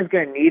Indiana's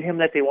going to need him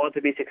that they want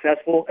to be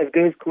successful. As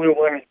good as Khalil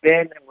Blair has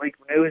been and Malik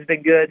Manu has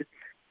been good,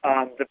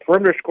 the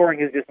perimeter scoring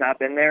has just not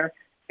been there.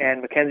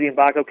 And Mackenzie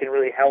Mbako can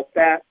really help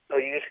that. So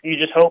you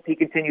just hope he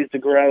continues to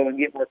grow and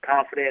get more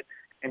confident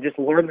and just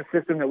learn the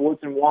system that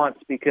Woodson wants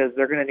because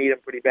they're going to need him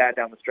pretty bad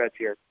down the stretch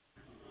here.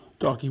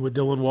 Talking with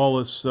Dylan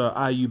Wallace,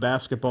 IU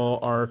basketball,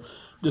 our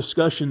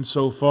discussion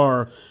so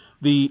far.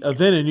 The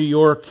event in New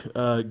York,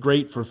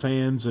 great for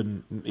fans,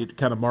 and it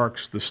kind of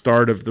marks the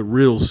start of the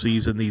real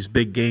season, these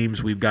big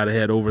games we've got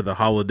ahead over the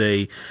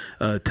holiday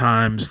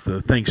times,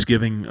 the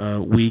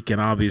Thanksgiving week,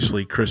 and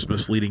obviously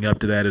Christmas leading up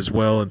to that as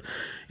well. And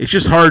it's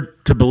just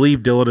hard to believe,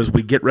 Dylan, as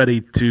we get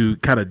ready to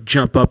kind of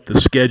jump up the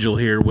schedule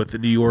here with the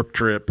New York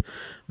trip,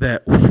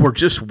 that we're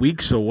just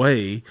weeks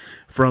away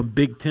from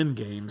Big Ten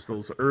games,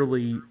 those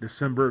early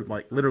December,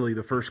 like literally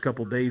the first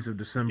couple days of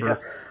December,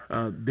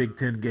 Big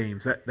Ten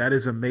games. That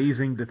is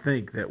amazing to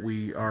think that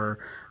we are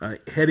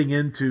heading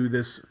into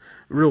this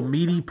real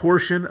meaty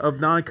portion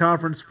of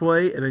non-conference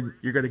play, and then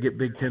you're going to get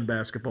Big Ten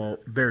basketball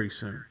very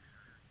soon.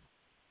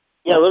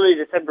 Yeah, literally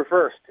December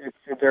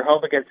 1st. They're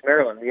home against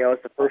Maryland.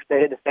 It's the first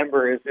day of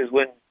December is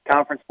when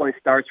conference play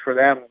starts for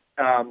them,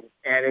 and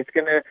it's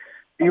going to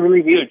be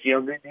really huge.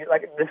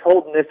 Like this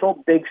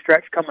whole big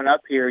stretch coming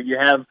up here. You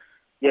have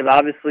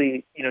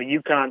obviously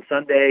UConn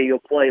Sunday. You'll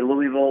play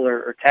Louisville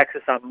or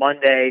Texas on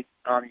Monday.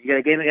 You got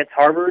a game against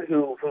Harvard,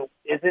 who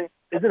isn't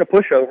a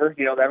pushover.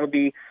 That'll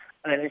be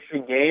an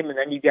interesting game, and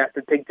then you got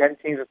the Big Ten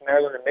teams with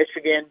Maryland and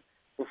Michigan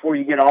before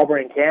you get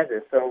Auburn and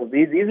Kansas. So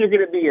these are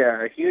going to be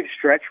a huge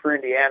stretch for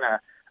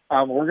Indiana.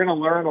 We're going to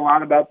learn a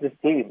lot about this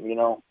team.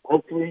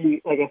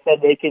 Hopefully, like I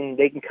said, they can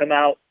come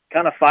out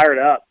kind of fired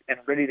up and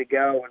ready to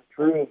go and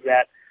prove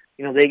that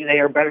they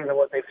are better than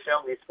what they've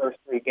shown these first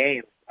three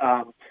games.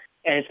 And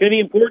it's going to be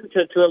important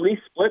to at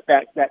least split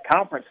that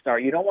conference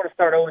start. You don't want to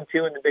start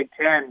 0-2 in the Big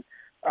Ten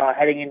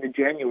heading into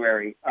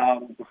January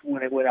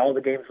when all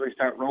the games really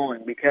start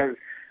rolling because,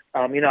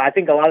 I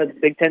think a lot of the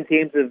Big Ten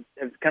teams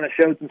have kind of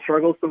showed some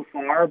struggles so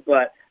far,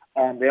 but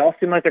they all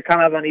seem like they're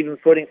kind of on even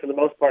footing for the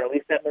most part, at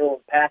least that middle of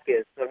the pack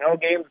is. So no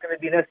game's going to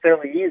be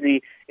necessarily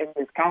easy in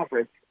this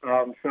conference.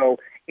 So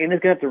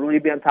Indiana's going to have to really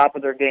be on top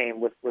of their game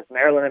with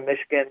Maryland and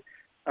Michigan.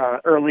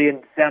 early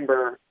in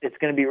December, it's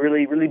going to be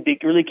really, really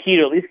big, really key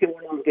to at least get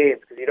one of those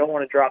games because you don't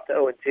want to drop to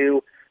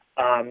 0-2,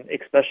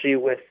 especially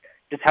with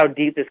just how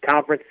deep this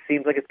conference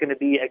seems like it's going to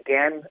be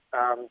again.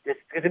 It's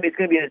going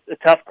to be a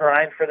tough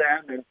grind for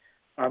them,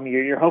 and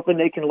you're hoping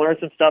they can learn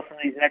some stuff from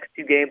these next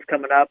two games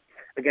coming up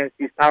against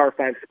these Power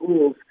 5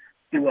 schools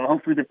to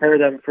hopefully prepare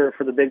them for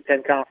the Big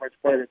Ten Conference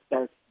play that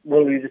starts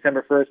literally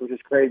December 1st, which is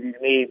crazy to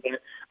me. But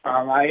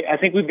I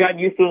think we've gotten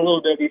used to it a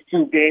little bit, these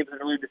two games in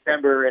early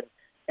December, and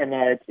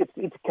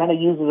it's kind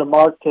of used as a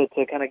mark to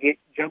kind of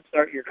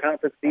jumpstart your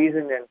conference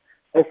season and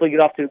hopefully get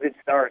off to a good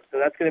start. So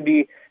that's going to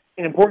be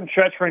an important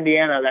stretch for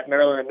Indiana, that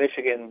Maryland and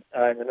Michigan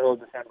in the middle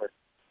of December.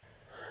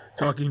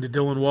 Talking to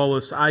Dylan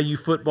Wallace, IU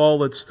football.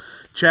 Let's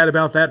chat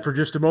about that for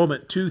just a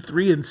moment. 2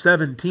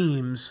 3-7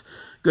 teams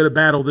go to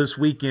battle this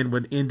weekend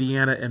when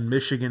Indiana and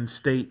Michigan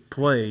State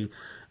play.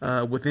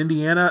 With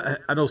Indiana,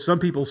 I know some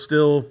people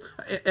still,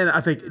 and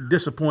I think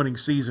disappointing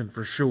season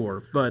for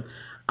sure, but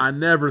I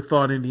never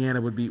thought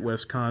Indiana would beat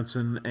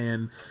Wisconsin,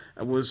 and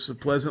I was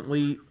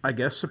pleasantly, I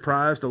guess,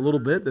 surprised a little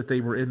bit that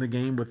they were in the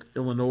game with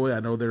Illinois. I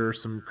know there are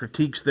some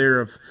critiques there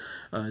of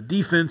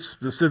defense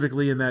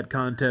specifically in that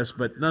contest,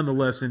 but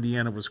nonetheless,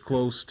 Indiana was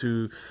close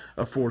to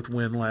a fourth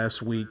win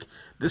last week.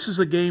 This is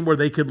a game where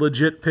they could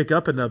legit pick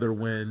up another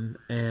win,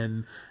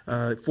 and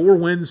 4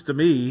 wins to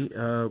me,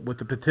 with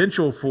the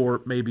potential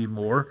for maybe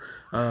more,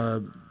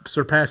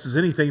 surpasses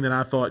anything that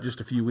I thought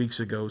just a few weeks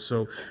ago.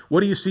 So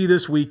what do you see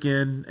this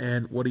weekend,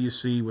 and what do you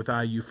see with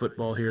IU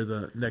football here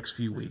the next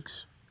few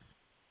weeks?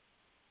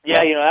 Yeah,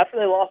 after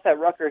they lost that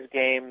Rutgers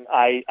game,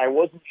 I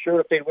wasn't sure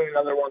if they'd win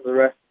another one the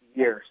rest of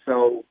the year.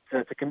 So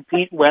to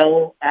compete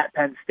well at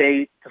Penn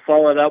State, to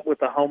follow it up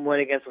with a home win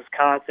against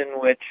Wisconsin,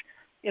 which,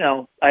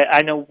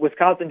 I know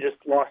Wisconsin just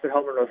lost at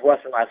home to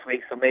Northwestern last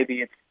week, so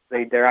maybe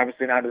they're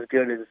obviously not as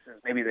good as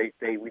maybe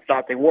we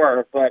thought they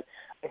were, but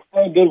it's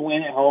still a good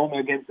win at home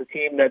against a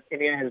team that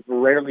Indiana has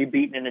rarely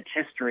beaten in its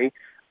history.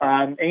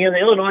 And the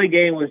Illinois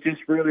game was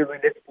just really, really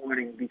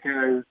disappointing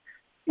because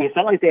it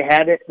felt like they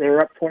had it. They were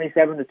up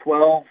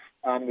 27-12.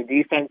 The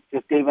defense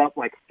just gave up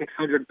like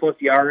 600+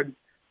 yards,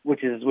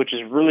 which is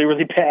really,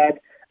 really bad.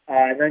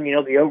 And then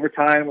the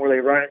overtime where they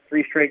run it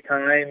 3 straight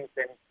times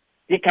and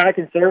get kind of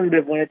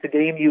conservative when it's a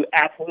game you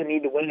absolutely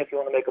need to win if you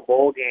want to make a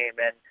bowl game.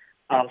 And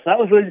so that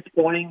was really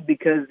disappointing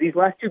because these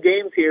last 2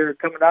 games here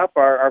coming up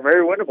are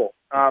very winnable.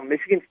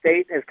 Michigan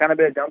State has kind of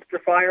been a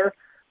dumpster fire.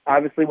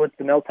 Obviously, with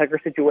the Mel Tucker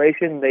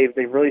situation,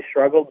 they've really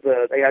struggled.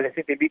 I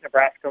think they beat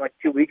Nebraska like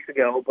 2 weeks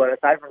ago, but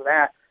aside from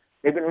that,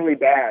 they've been really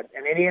bad.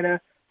 And Indiana,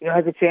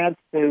 has a chance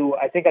to.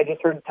 I think I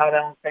just heard Todd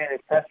Allen say in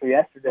his presser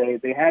yesterday.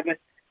 They haven't,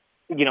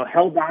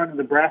 held on to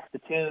the brass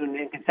platoon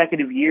in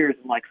consecutive years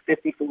in like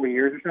 54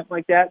 years or something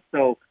like that.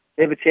 So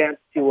they have a chance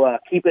to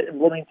keep it in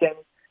Bloomington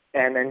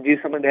and then do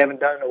something they haven't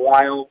done in a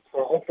while.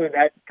 So hopefully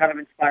that kind of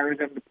inspires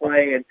them to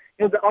play. And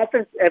the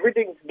offense,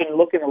 everything's been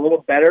looking a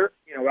little better.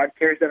 Rod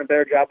Carey's done a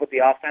better job with the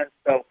offense.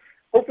 So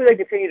hopefully they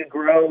continue to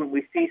grow, and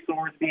we see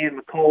Sorsby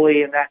and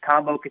McCauley and that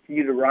combo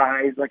continue to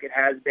rise like it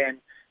has been.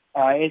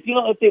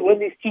 If they win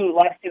these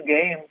last two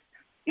games,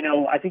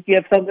 I think you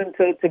have something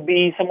to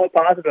be somewhat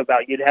positive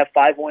about. You'd have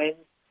 5 wins,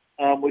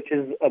 which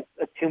is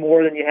a 2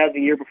 more than you had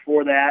the year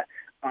before that.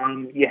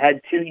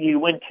 You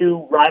win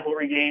 2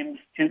 rivalry games,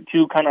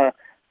 two kind of,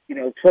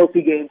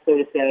 trophy games, so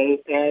to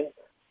say. And,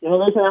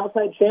 there's an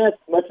outside chance,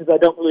 as much as I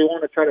don't really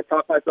want to try to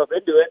talk myself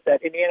into it,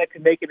 that Indiana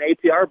could make an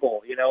APR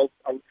bowl.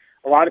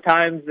 A lot of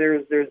times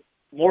there's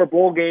more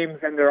bowl games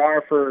than there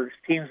are for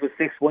teams with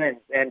 6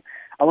 wins. And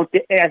I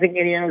think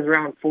Indiana's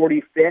around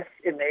 45th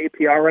in the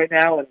APR right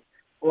now, and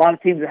a lot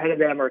of teams ahead of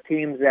them are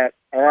teams that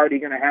are already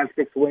going to have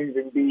 6 wins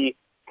and be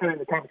kind of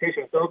in the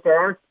competition. So if there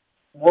are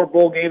more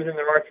bowl games than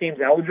there are teams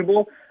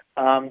eligible,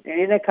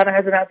 Indiana kind of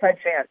has an outside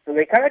chance. So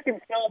they kind of can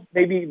still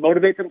maybe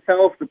motivate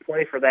themselves to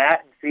play for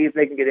that and see if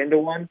they can get into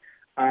one.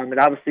 It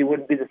obviously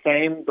wouldn't be the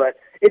same, but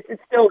it's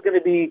still going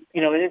to be,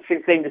 an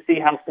interesting thing to see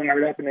how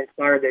fired up and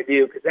inspired they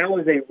do, because that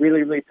was a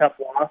really, really tough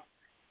loss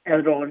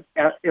at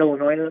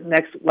Illinois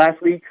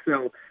last week.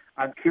 So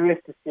I'm curious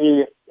to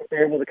see if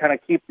they're able to kind of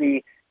keep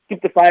the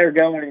fire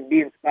going and be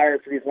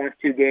inspired for these last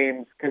 2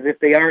 games, because if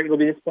they aren't, it'll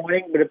be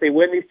disappointing. But if they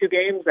win these 2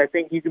 games, I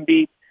think you can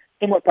be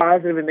somewhat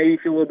positive and maybe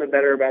feel a little bit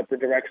better about the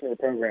direction of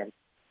the program.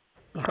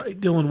 All right,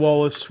 Dylan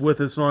Wallace with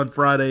us on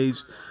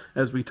Fridays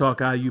as we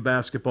talk IU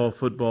basketball,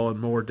 football, and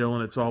more.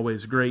 Dylan, it's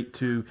always great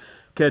to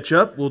catch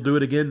up. We'll do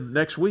it again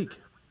next week.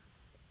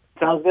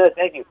 Sounds good.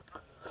 Thank you.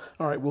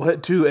 All right, we'll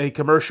head to a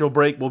commercial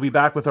break. We'll be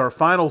back with our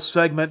final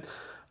segment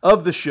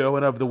of the show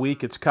and of the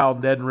week. It's Kyle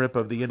Neddenrip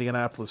of the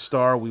Indianapolis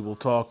Star. We will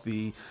talk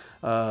the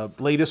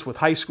latest with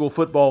high school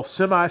football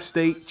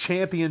semi-state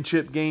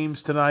championship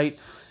games tonight.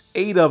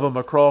 8 of them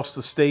across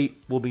the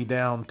state will be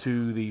down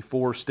to the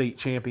 4 state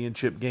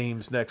championship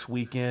games next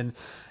weekend.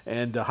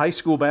 And high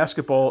school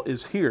basketball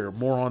is here.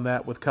 More on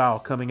that with Kyle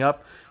coming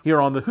up here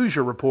on the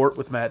Hoosier Report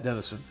with Matt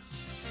Dennison.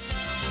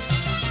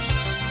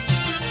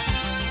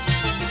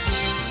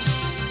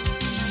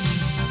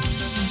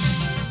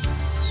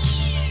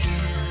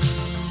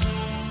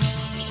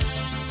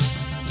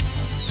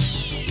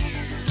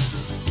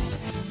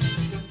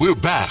 We're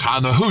back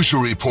on the Hoosier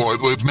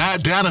Report with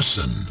Matt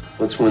Dennison.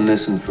 Let's win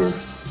this one for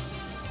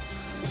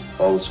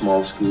all the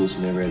small schools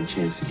who never had a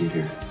chance to get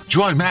here.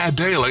 Join Matt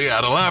Daly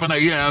at 11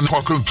 a.m.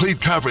 for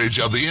complete coverage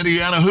of the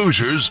Indiana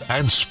Hoosiers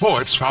and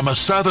sports from a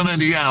Southern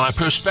Indiana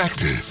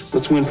perspective.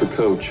 Let's win for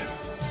Coach,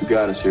 who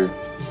got us here.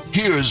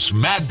 Here's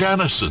Matt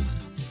Dennison.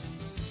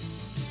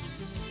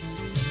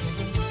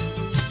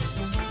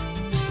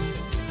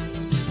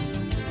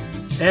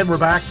 And we're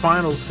back,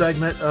 final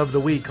segment of the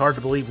week. Hard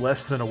to believe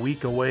less than a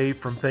week away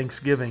from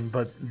Thanksgiving,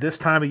 but this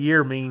time of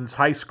year means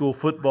high school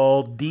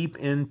football deep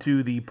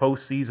into the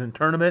postseason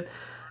tournament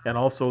and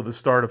also the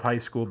start of high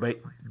school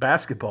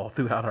basketball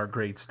throughout our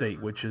great state,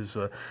 which is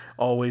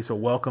always a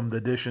welcomed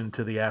addition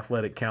to the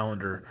athletic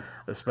calendar,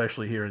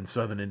 especially here in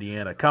Southern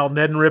Indiana. Kyle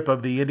Neddenrip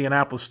of the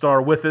Indianapolis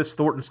Star with us.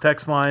 Thornton's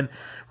text line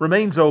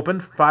remains open,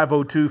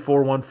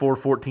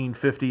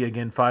 502-414-1450.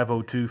 Again,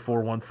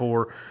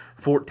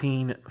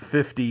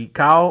 502-414-1450.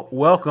 Kyle,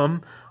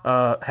 welcome.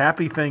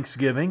 Happy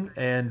Thanksgiving,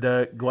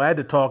 and glad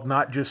to talk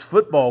not just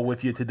football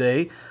with you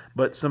today,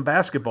 but some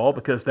basketball,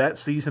 because that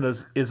season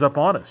is up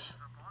on us.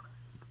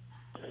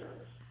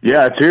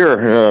 Yeah, it's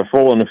here,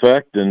 full in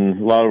effect, and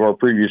a lot of our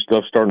previous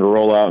stuff starting to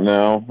roll out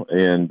now.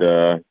 And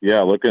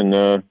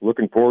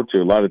looking forward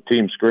to a lot of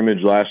team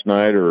scrimmage last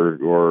night,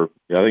 or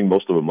I think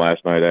most of them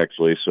last night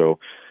actually. So,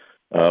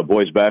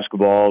 boys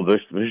basketball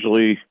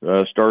officially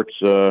starts.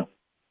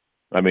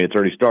 It's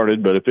already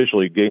started, but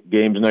officially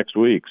games next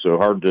week. So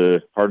hard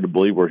to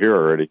believe we're here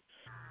already.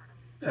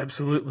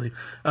 Absolutely.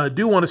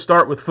 Do want to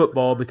start with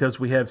football because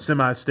we have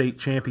semi-state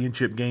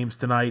championship games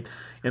tonight.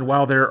 And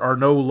while there are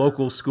no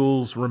local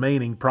schools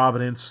remaining,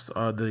 Providence,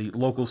 the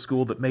local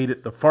school that made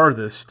it the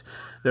farthest,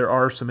 there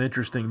are some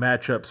interesting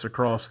matchups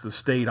across the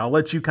state. I'll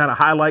let you kind of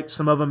highlight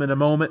some of them in a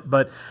moment,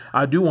 but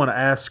I do want to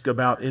ask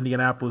about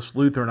Indianapolis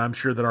Lutheran. I'm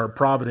sure that our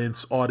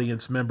Providence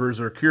audience members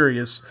are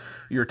curious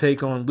your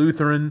take on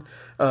Lutheran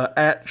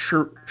at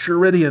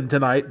Sheridan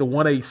tonight, the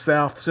 1A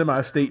South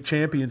semi-state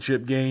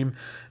championship game.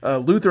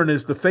 Lutheran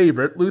is the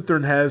favorite.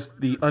 Lutheran has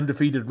the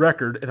undefeated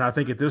record, and I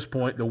think at this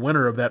point the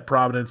winner of that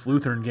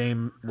Providence-Lutheran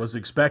game is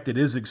expected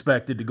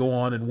to go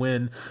on and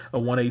win a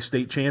 1A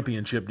state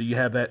championship. Do you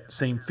have that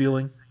same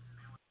feeling?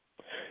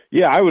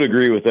 Yeah, I would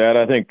agree with that.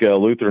 I think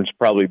Lutheran's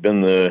probably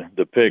been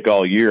the pick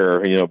all year,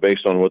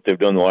 based on what they've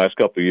done the last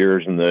couple of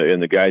years and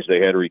the guys they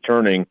had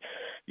returning.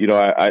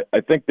 I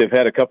think they've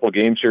had a couple of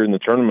games here in the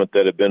tournament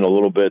that have been a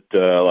little bit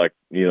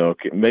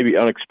maybe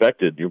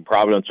unexpected.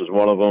 Providence was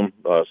one of them.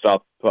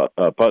 South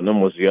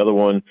Putnam was the other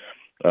one.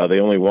 They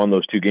only won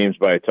those two games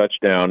by a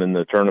touchdown in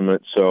the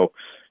tournament. So,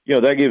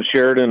 that gives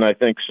Sheridan, I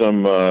think,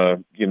 some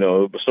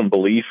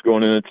belief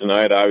going into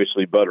tonight.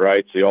 Obviously, Bud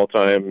Wright's the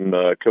all-time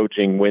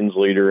coaching wins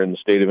leader in the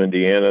state of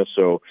Indiana.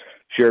 So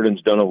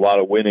Sheridan's done a lot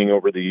of winning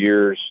over the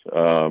years.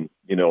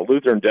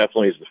 Lutheran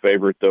definitely is the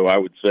favorite, though, I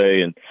would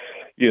say. And,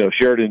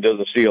 Sheridan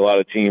doesn't see a lot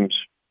of teams,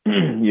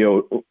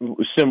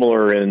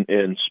 similar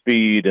in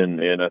speed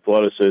and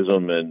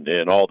athleticism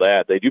and all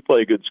that. They do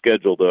play a good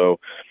schedule, though.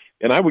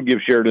 And I would give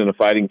Sheridan a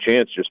fighting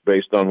chance just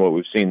based on what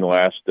we've seen the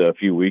last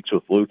few weeks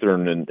with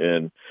Lutheran.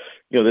 And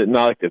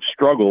not like they've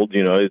struggled.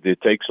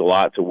 It takes a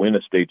lot to win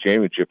a state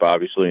championship,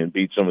 obviously, and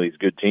beat some of these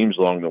good teams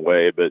along the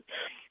way. But,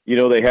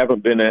 they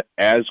haven't been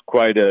as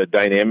quite a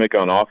dynamic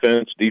on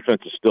offense.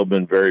 Defense has still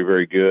been very,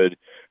 very good.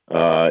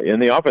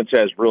 And the offense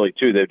has really,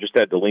 too. They've just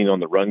had to lean on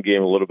the run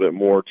game a little bit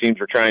more.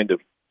 Teams are trying to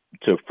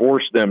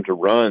force them to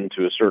run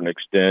to a certain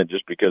extent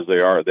just because they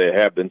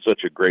have been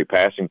such a great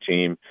passing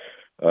team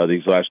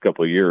these last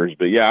couple of years.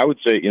 But yeah, I would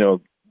say,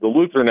 the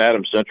Lutheran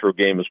Adams Central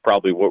game is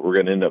probably what we're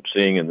going to end up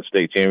seeing in the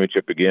state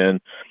championship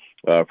again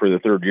for the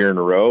third year in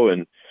a row.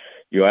 And,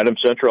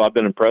 Adams Central, I've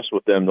been impressed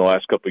with them the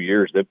last couple of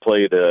years. They've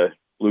played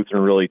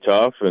Lutheran really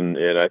tough, and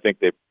I think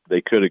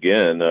they could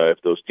again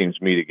if those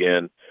teams meet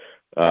again.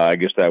 I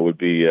guess that would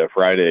be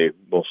Friday,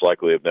 most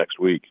likely of next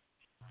week.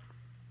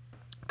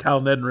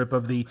 Kyle Neddenrip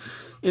of the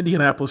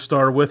Indianapolis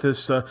Star with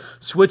us.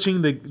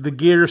 Switching the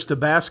gears to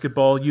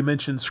basketball, you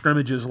mentioned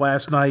scrimmages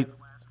last night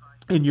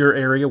in your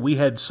area. We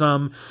had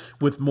some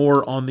with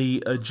more on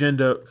the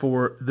agenda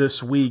for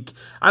this week.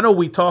 I know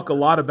we talk a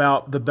lot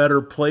about the better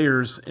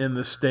players in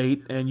the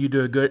state, and you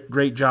do a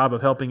great job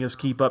of helping us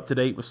keep up to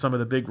date with some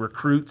of the big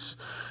recruits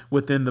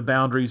within the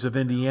boundaries of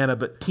Indiana.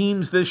 But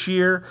teams this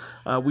year,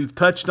 we've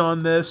touched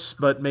on this,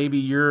 but maybe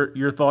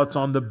your thoughts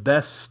on the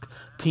best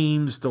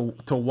teams to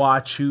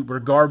watch, who,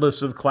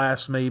 regardless of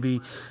class,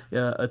 maybe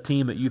a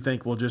team that you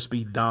think will just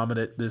be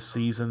dominant this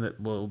season, that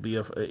will be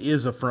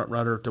is a front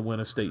runner to win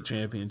a state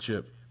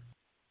championship.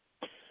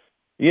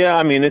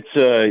 Yeah,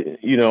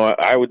 it's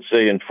I would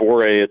say in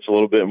 4A it's a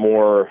little bit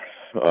more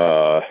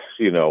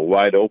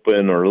wide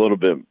open, or a little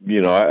bit,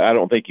 I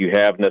don't think you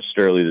have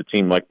necessarily the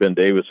team like Ben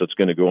Davis that's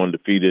going to go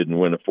undefeated and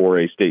win a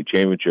 4A state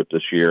championship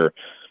this year.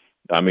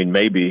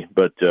 Maybe,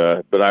 but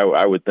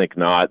I would think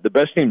not. The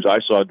best teams I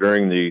saw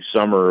during the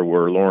summer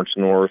were Lawrence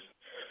North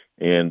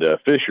and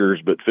Fishers,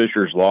 but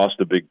Fishers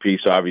lost a big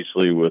piece,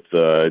 obviously, with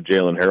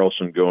Jalen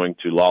Harrelson going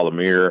to La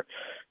Lumiere.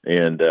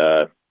 And,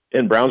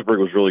 and Brownsburg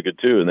was really good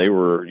too. And they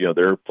were,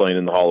 they're playing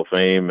in the Hall of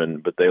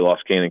Fame, but they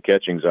lost Cannon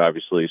Catchings,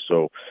 obviously.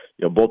 So,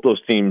 both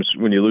those teams,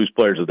 when you lose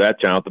players of that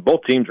talent,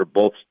 both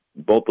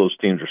those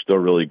teams are still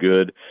really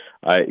good.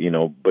 But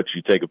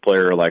you take a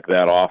player like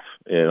that off,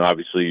 and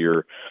obviously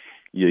you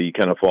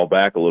kind of fall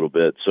back a little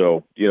bit.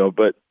 So,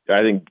 but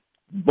I think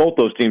both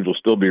those teams will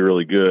still be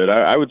really good.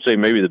 I would say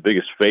maybe the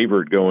biggest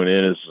favorite going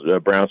in is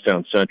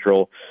Brownstown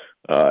Central,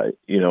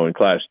 in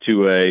Class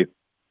 2A.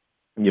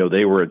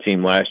 They were a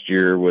team last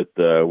year with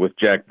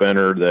Jack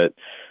Benner that,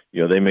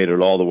 they made it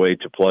all the way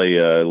to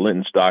play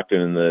Linton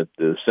Stockton in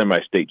the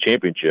semi-state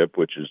championship,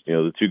 which is,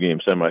 the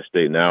 2-game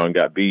semi-state now, and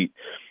got beat.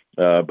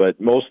 But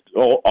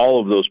all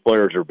of those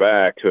players are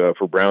back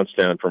for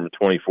Brownstown from a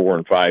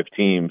 24-5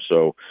 team.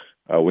 So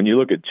when you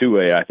look at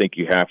 2A, I think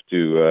you have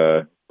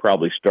to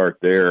probably start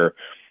there.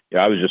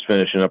 I was just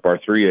finishing up our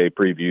 3A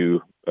preview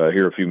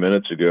here a few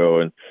minutes ago,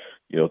 and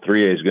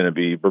 3A is going to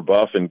be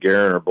Brebeuf and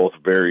Guerin are both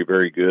very,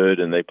 very good,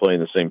 and they play in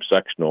the same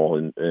sectional.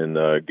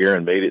 And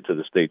Guerin made it to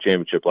the state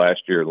championship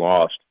last year and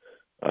lost.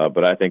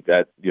 But I think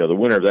that the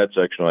winner of that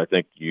sectional, I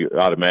think you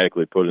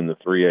automatically put in the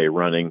 3A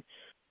running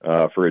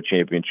for a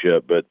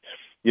championship. But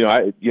you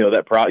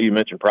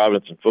mentioned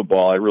Providence in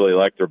football. I really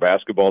like their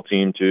basketball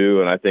team too,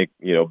 and I think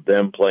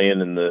them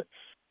playing in the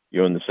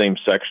in the same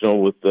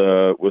sectional with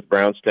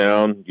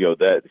Brownstown,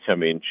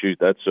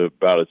 that's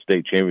about a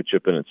state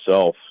championship in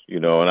itself,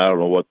 and I don't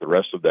know what the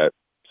rest of that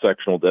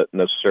sectional that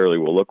necessarily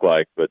will look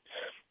like, but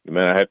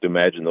man, I have to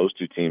imagine those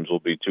two teams will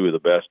be two of the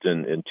best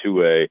in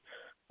 2A.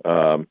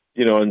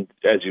 And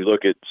as you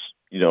look at,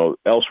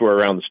 elsewhere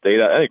around the state,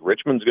 I think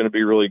Richmond's going to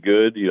be really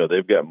good.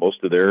 They've got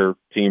most of their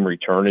team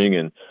returning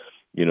and,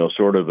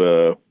 sort of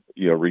a,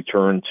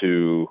 return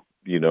to,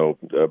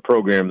 a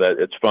program that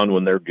it's fun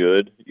when they're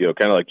good,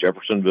 kind of like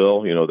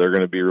Jeffersonville, they're going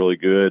to be really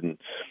good and,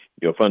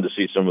 fun to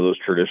see some of those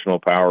traditional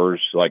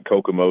powers like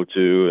Kokomo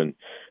too. And,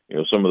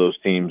 some of those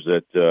teams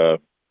that,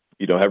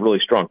 have really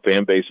strong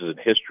fan bases and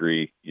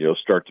history,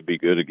 start to be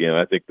good again.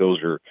 I think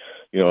those are,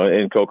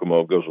 and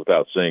Kokomo goes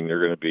without saying,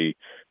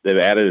 they've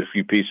added a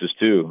few pieces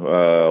too,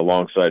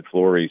 alongside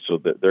Flory. So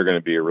that they're going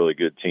to be a really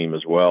good team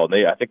as well.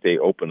 And I think they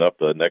open up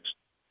the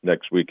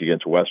next week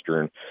against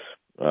Western,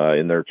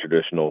 in their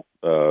traditional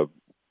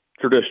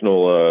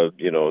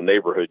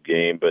neighborhood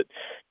game, but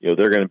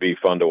they're going to be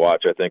fun to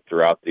watch, I think,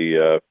 throughout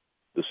the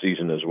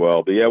season as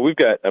well. But yeah, we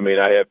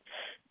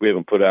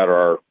haven't put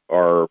out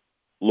our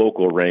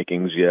local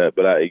rankings yet,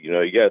 but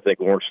you got to think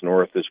Lawrence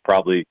North is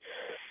probably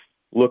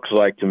looks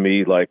like to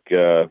me like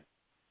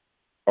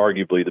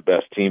arguably the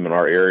best team in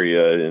our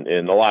area,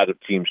 and a lot of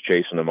teams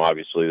chasing them.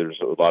 Obviously, there's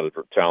a lot of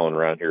talent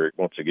around here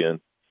once again.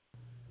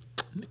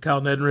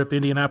 Kyle Neddenriep,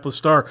 Indianapolis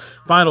Star.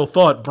 Final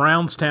thought,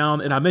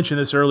 Brownstown, and I mentioned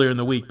this earlier in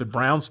the week, but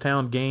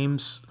Brownstown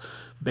games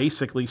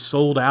basically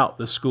sold out,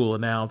 the school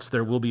announced.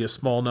 There will be a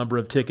small number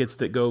of tickets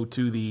that go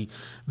to the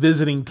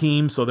visiting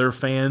team so their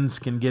fans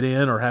can get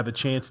in or have a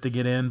chance to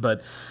get in,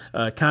 but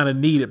kind of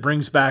neat. It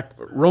brings back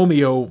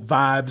Romeo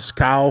vibes,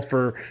 Kyle,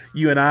 for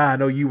you and I. I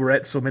know you were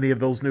at so many of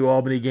those New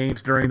Albany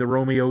games during the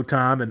Romeo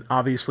time, and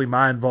obviously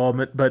my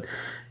involvement, but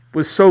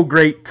was so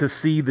great to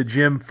see the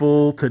gym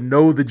full, to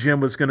know the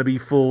gym was going to be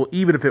full,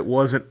 even if it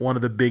wasn't one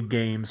of the big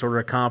games or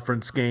a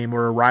conference game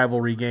or a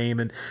rivalry game.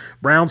 And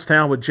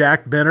Brownstown with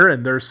Jack Benner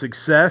and their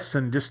success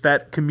and just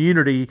that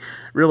community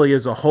really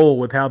as a whole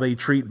with how they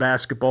treat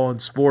basketball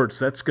and sports,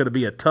 that's going to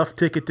be a tough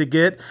ticket to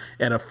get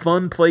and a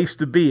fun place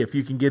to be if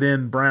you can get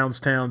in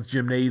Brownstown's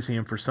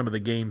gymnasium for some of the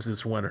games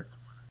this winter.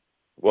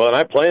 Well, and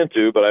I plan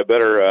to, but I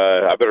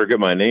better get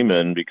my name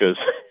in because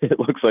it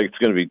looks like it's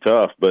going to be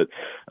tough. But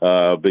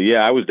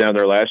yeah, I was down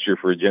there last year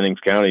for a Jennings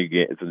County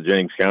game. It's a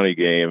Jennings County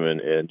game,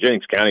 and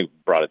Jennings County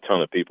brought a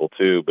ton of people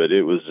too. But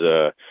it was,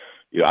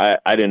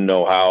 I didn't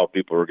know how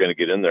people were going to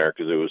get in there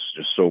because it was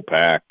just so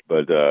packed.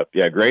 But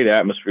yeah, great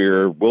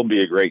atmosphere. Will be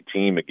a great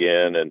team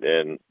again,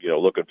 and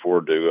looking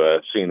forward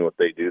to seeing what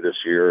they do this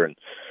year.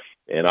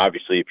 And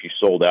obviously, if you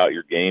sold out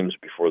your games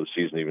before the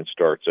season even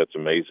starts, that's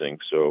amazing.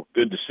 So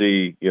good to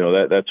see.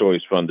 That's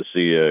always fun to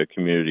see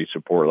community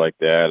support like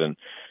that. And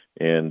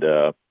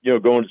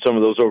going to some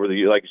of those over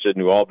the, like you said,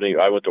 New Albany.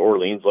 I went to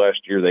Orleans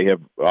last year. They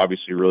have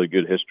obviously really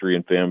good history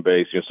and fan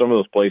base. Some of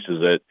those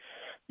places that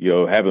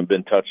haven't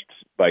been touched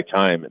by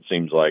time. It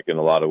seems like in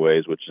a lot of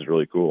ways, which is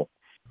really cool.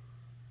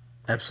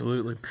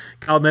 Absolutely.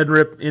 Kyle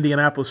Neddenriep,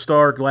 Indianapolis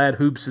Star. Glad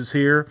Hoops is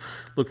here.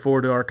 Look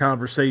forward to our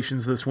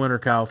conversations this winter,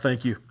 Kyle.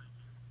 Thank you.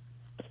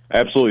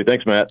 Absolutely.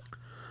 Thanks, Matt.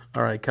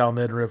 All right, Kyle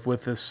Neddenriep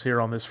with us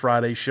here on this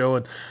Friday show.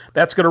 And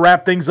that's going to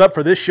wrap things up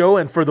for this show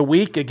and for the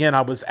week. Again,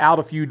 I was out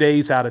a few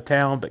days out of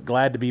town, but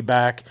glad to be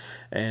back.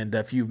 And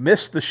if you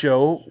missed the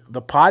show,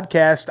 the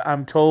podcast,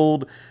 I'm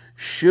told,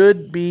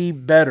 should be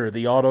better,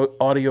 the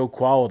audio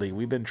quality.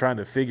 We've been trying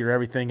to figure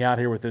everything out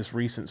here with this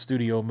recent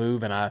studio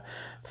move, and I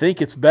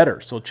think it's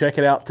better. So check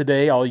it out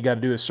today. All you got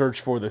to do is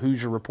search for the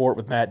Hoosier Report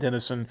with Matt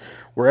Dennison.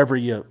 Wherever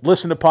you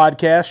listen to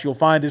podcasts, you'll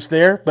find us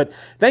there. But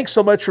thanks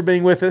so much for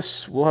being with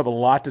us. We'll have a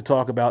lot to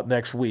talk about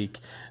next week.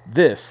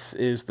 This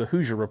is the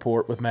Hoosier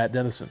Report with Matt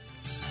Dennison.